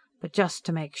skipper. "But just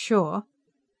to make sure."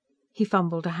 He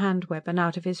fumbled a hand weapon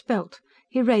out of his belt.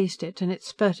 He raised it, and it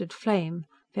spurted flame,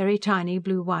 very tiny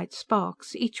blue-white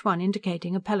sparks, each one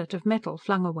indicating a pellet of metal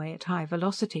flung away at high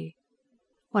velocity.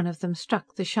 One of them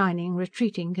struck the shining,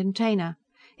 retreating container.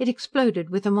 It exploded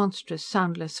with a monstrous,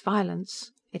 soundless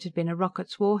violence. It had been a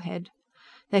rocket's warhead.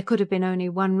 There could have been only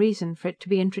one reason for it to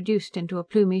be introduced into a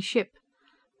Plumie ship.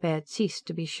 Baird ceased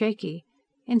to be shaky.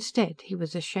 Instead, he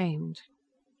was ashamed.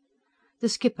 The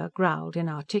skipper growled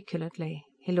inarticulately.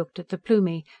 He looked at the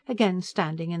Plumie, again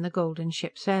standing in the golden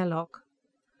ship's airlock.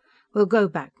 "We'll go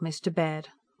back, Mr. Baird.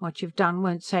 What you've done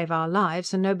won't save our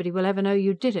lives, and nobody will ever know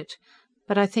you did it.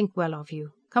 But I think well of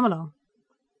you. Come along."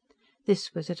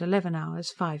 This was at 11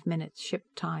 hours 5 minutes ship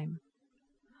time.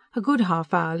 A good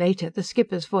half hour later, the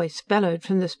skipper's voice bellowed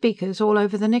from the speakers all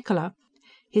over the Niccola.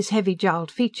 His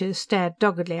heavy-jowled features stared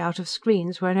doggedly out of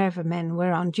screens wherever men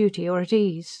were on duty or at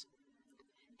ease.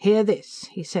 "Hear this,"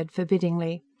 he said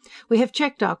forbiddingly. "We have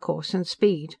checked our course and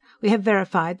speed. We have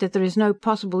verified that there is no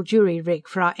possible jury-rig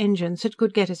for our engines that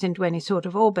could get us into any sort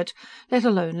of orbit, let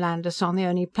alone land us on the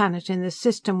only planet in this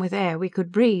system with air we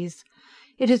could breathe.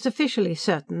 It is officially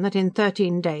certain that in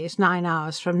 13 days, 9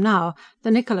 hours from now,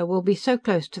 the Niccola will be so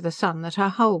close to the sun that her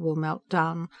hull will melt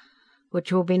down.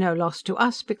 Which will be no loss to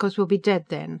us, because we'll be dead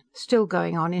then, still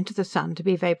going on into the sun to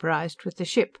be vaporized with the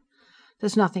ship.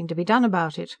 There's nothing to be done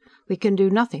about it. We can do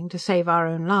nothing to save our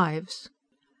own lives."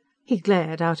 He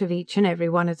glared out of each and every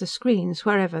one of the screens,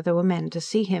 wherever there were men to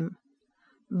see him.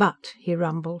 "But," he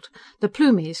rumbled, "the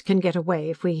Plumies can get away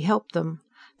if we help them.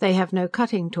 They have no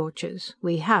cutting torches.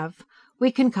 We have.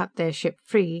 We can cut their ship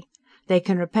free. They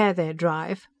can repair their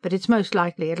drive, but it's most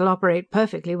likely it'll operate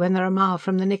perfectly when they're a mile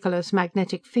from the Niccola's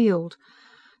magnetic field.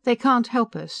 They can't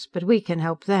help us, but we can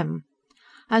help them.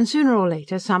 And sooner or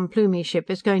later some Plumie ship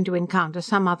is going to encounter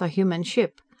some other human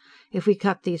ship. If we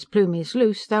cut these Plumies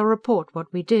loose, they'll report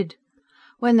what we did.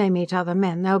 When they meet other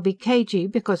men, they'll be cagey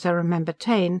because they'll remember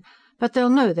Taine, but they'll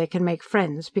know they can make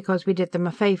friends because we did them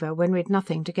a favor when we'd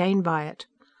nothing to gain by it.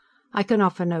 I can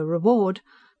offer no reward,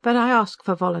 but I ask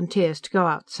for volunteers to go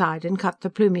outside and cut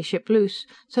the Plumie ship loose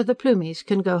so the Plumies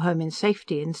can go home in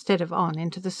safety instead of on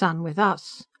into the sun with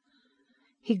us."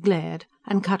 He glared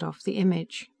and cut off the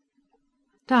image.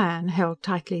 Diane held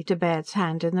tightly to Baird's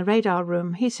hand in the radar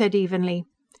room. He said evenly,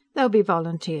 "There'll be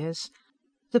volunteers.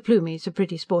 The Plumies are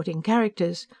pretty sporting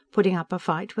characters, putting up a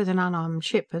fight with an unarmed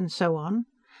ship and so on.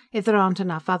 If there aren't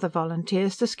enough other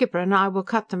volunteers, the skipper and I will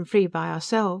cut them free by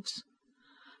ourselves."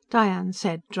 Diane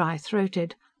said,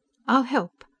 dry-throated, "I'll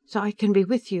help, so I can be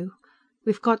with you.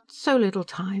 We've got so little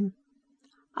time."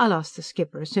 "I'll ask the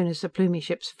skipper as soon as the Plumie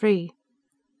ship's free."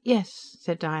 "Yes,"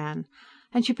 said Diane,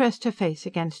 and she pressed her face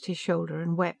against his shoulder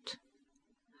and wept.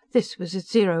 This was at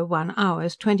 01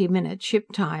 hours 20 minutes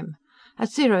ship time. At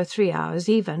 03 hours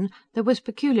even, there was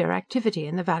peculiar activity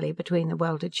in the valley between the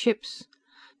welded ships.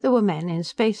 There were men in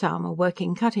space armor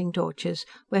working cutting torches,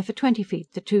 where for 20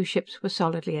 feet the two ships were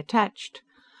solidly attached.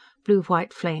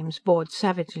 Blue-white flames bored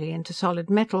savagely into solid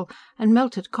metal, and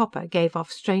melted copper gave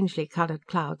off strangely colored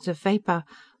clouds of vapor,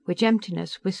 which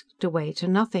emptiness whisked away to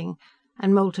nothing,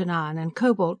 and molten iron and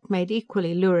cobalt made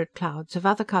equally lurid clouds of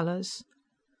other colors.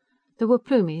 There were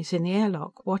Plumies in the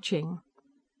airlock, watching.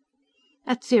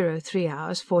 At 03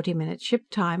 hours 40 minutes ship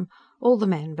time, all the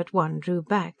men but one drew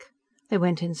back. They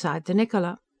went inside the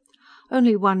Niccola.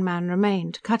 Only one man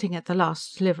remained, cutting at the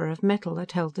last sliver of metal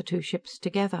that held the two ships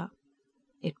together.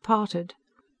 It parted.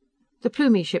 The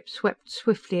Plumie ship swept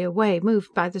swiftly away,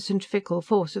 moved by the centrifugal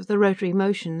force of the rotary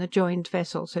motion the joined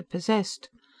vessels had possessed.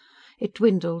 It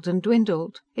dwindled and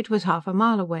dwindled. It was half a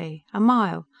mile away. A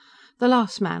mile. The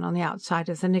last man on the outside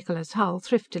of the Niccola's hull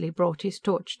thriftily brought his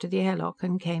torch to the airlock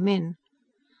and came in.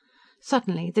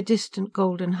 Suddenly, the distant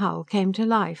golden hull came to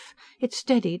life. It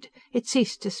steadied. It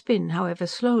ceased to spin, however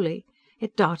slowly.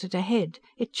 It darted ahead.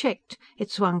 It checked.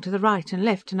 It swung to the right and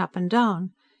left and up and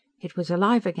down. It was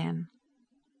alive again.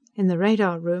 In the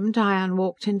radar room, Diane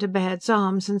walked into Baird's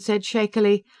arms and said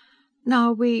shakily,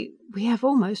 "Now, we have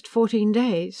almost 14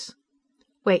 days."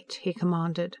 "Wait," he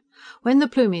commanded. "When the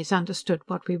Plumies understood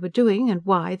what we were doing, and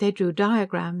why, they drew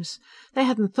diagrams. They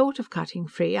hadn't thought of cutting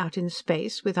free, out in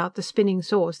space, without the spinning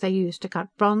saws they use to cut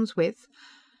bronze with.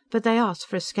 But they asked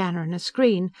for a scanner and a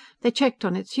screen. They checked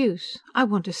on its use. I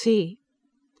want to see."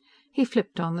 He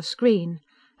flipped on the screen,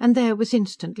 and there was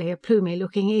instantly a Plumie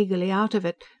looking eagerly out of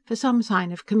it for some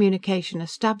sign of communication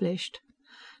established.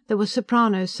 There were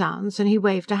soprano sounds, and he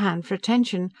waved a hand for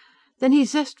attention. Then he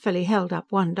zestfully held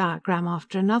up one diagram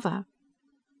after another.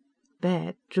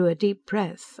 Baird drew a deep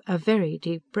breath, a very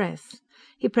deep breath.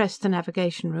 He pressed the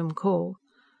navigation room call.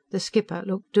 The skipper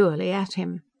looked dourly at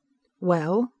him.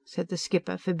 "Well?" said the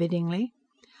skipper forbiddingly.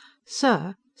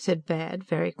 "Sir," said Baird,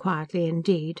 very quietly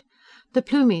indeed, "the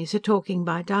Plumies are talking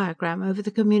by diagram over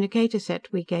the communicator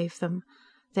set we gave them.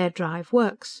 Their drive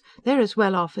works. They're as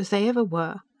well off as they ever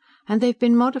were. And they've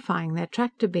been modifying their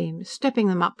tractor beams, stepping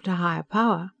them up to higher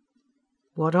power."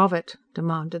 "What of it?"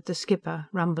 demanded the skipper,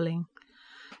 rumbling.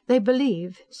 "They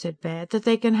believe," said Baird, "that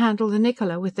they can handle the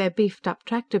Niccola with their beefed-up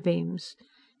tractor beams."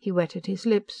 He wetted his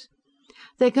lips.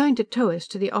 "They're going to tow us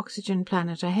to the oxygen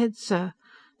planet ahead, sir.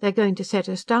 They're going to set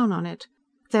us down on it.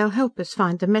 They'll help us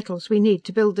find the metals we need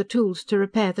to build the tools to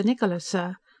repair the Niccola,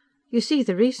 sir. You see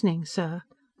the reasoning, sir.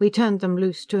 We turned them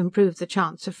loose to improve the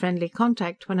chance of friendly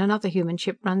contact when another human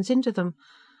ship runs into them.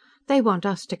 They want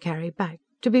us to carry back,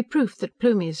 to be proof that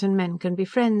Plumies and men can be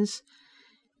friends.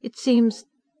 It seems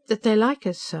that they like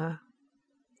us, sir."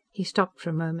 He stopped for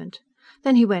a moment.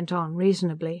 Then he went on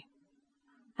reasonably.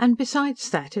 "And besides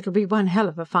that, it'll be one hell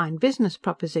of a fine business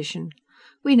proposition.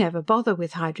 We never bother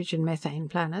with hydrogen-methane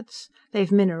planets.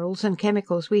 They've minerals and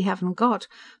chemicals we haven't got,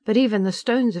 but even the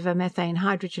stones of a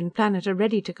methane-hydrogen planet are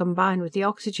ready to combine with the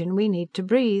oxygen we need to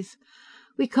breathe.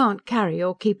 We can't carry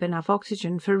or keep enough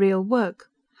oxygen for real work.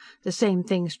 The same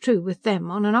thing's true with them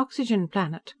on an oxygen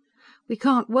planet. We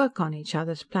can't work on each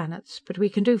other's planets, but we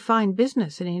can do fine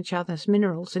business in each other's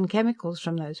minerals and chemicals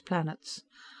from those planets.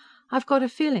 I've got a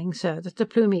feeling, sir, that the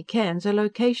Plumie cairns are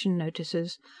location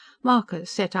notices, markers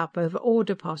set up over ore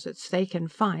deposits they can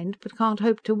find but can't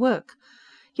hope to work.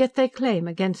 Yet they claim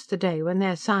against the day when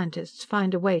their scientists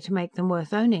find a way to make them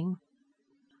worth owning.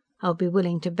 I'll be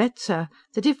willing to bet, sir,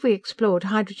 that if we explored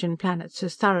hydrogen planets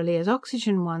as thoroughly as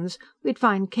oxygen ones, we'd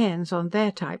find cairns on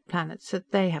their type planets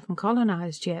that they haven't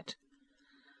colonized yet."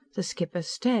 The skipper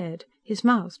stared. His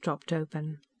mouth dropped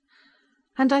open.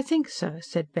 "And I think, sir,"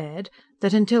 said Baird,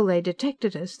 "that until they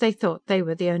detected us, they thought they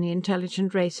were the only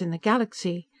intelligent race in the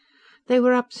galaxy. They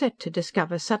were upset to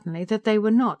discover suddenly that they were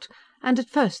not, and at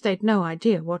first they'd no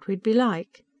idea what we'd be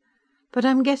like. But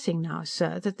I'm guessing now,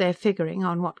 sir, that they're figuring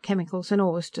on what chemicals and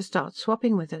ores to start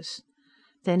swapping with us."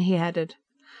 Then he added,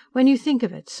 "When you think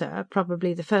of it, sir,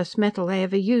 probably the first metal they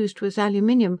ever used was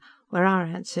aluminium, where our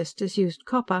ancestors used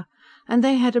copper, and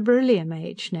they had a beryllium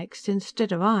age next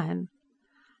instead of iron.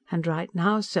 And right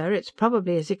now, sir, it's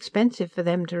probably as expensive for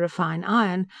them to refine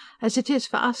iron as it is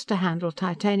for us to handle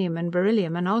titanium and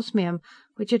beryllium and osmium,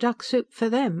 which are duck soup for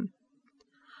them.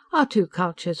 Our two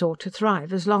cultures ought to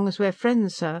thrive as long as we're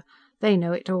friends, sir. They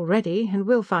know it already, and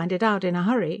we'll find it out in a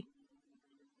hurry."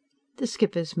 The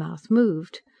skipper's mouth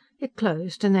moved. It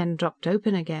closed and then dropped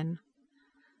open again.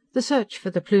 The search for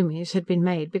the Plumies had been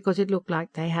made because it looked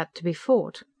like they had to be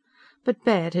fought. But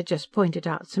Baird had just pointed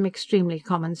out some extremely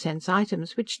common-sense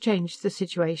items which changed the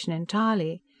situation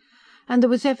entirely. And there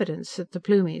was evidence that the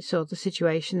Plumies saw the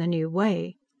situation the new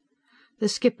way. The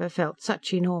skipper felt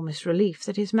such enormous relief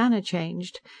that his manner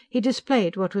changed. He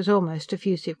displayed what was almost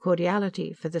effusive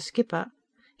cordiality for the skipper.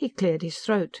 He cleared his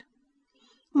throat.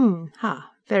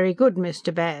 Very good,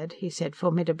 Mr. Baird," he said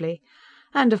formidably.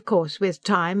 "And of course, with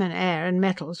time and air and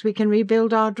metals, we can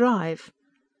rebuild our drive.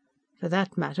 For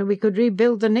that matter, we could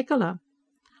rebuild the Niccola.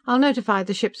 I'll notify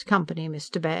the ship's company,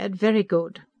 Mr. Baird. Very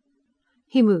good."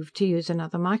 He moved to use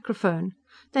another microphone.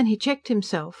 Then he checked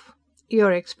himself.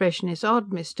 "Your expression is odd,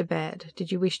 Mr. Baird.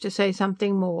 Did you wish to say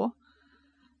something more?"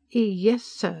 "Yes,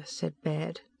 sir," said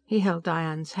Baird. He held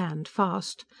Diane's hand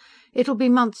fast. "It'll be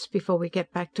months before we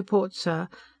get back to port, sir,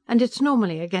 and it's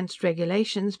normally against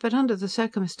regulations, but under the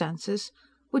circumstances,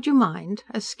 would you mind,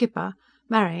 as skipper,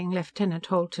 marrying Lieutenant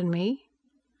Holt and me?"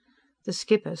 The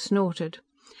skipper snorted.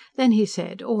 Then he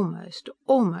said,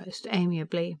 almost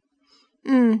amiably,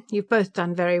 "You've both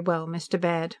done very well, Mr.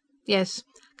 Baird. Yes,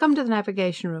 come to the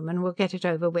navigation room and we'll get it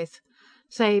over with.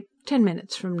 Say 10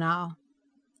 minutes from now."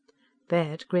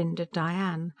 Baird grinned at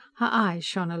Diane. Her eyes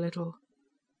shone a little.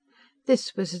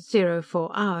 This was at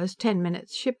 04 hours, 10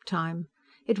 minutes ship time.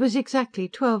 It was exactly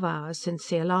 12 hours since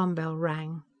the alarm bell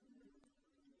rang.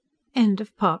 End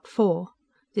of Part 4.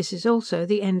 This is also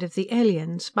the end of The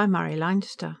Aliens by Murray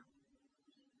Leinster.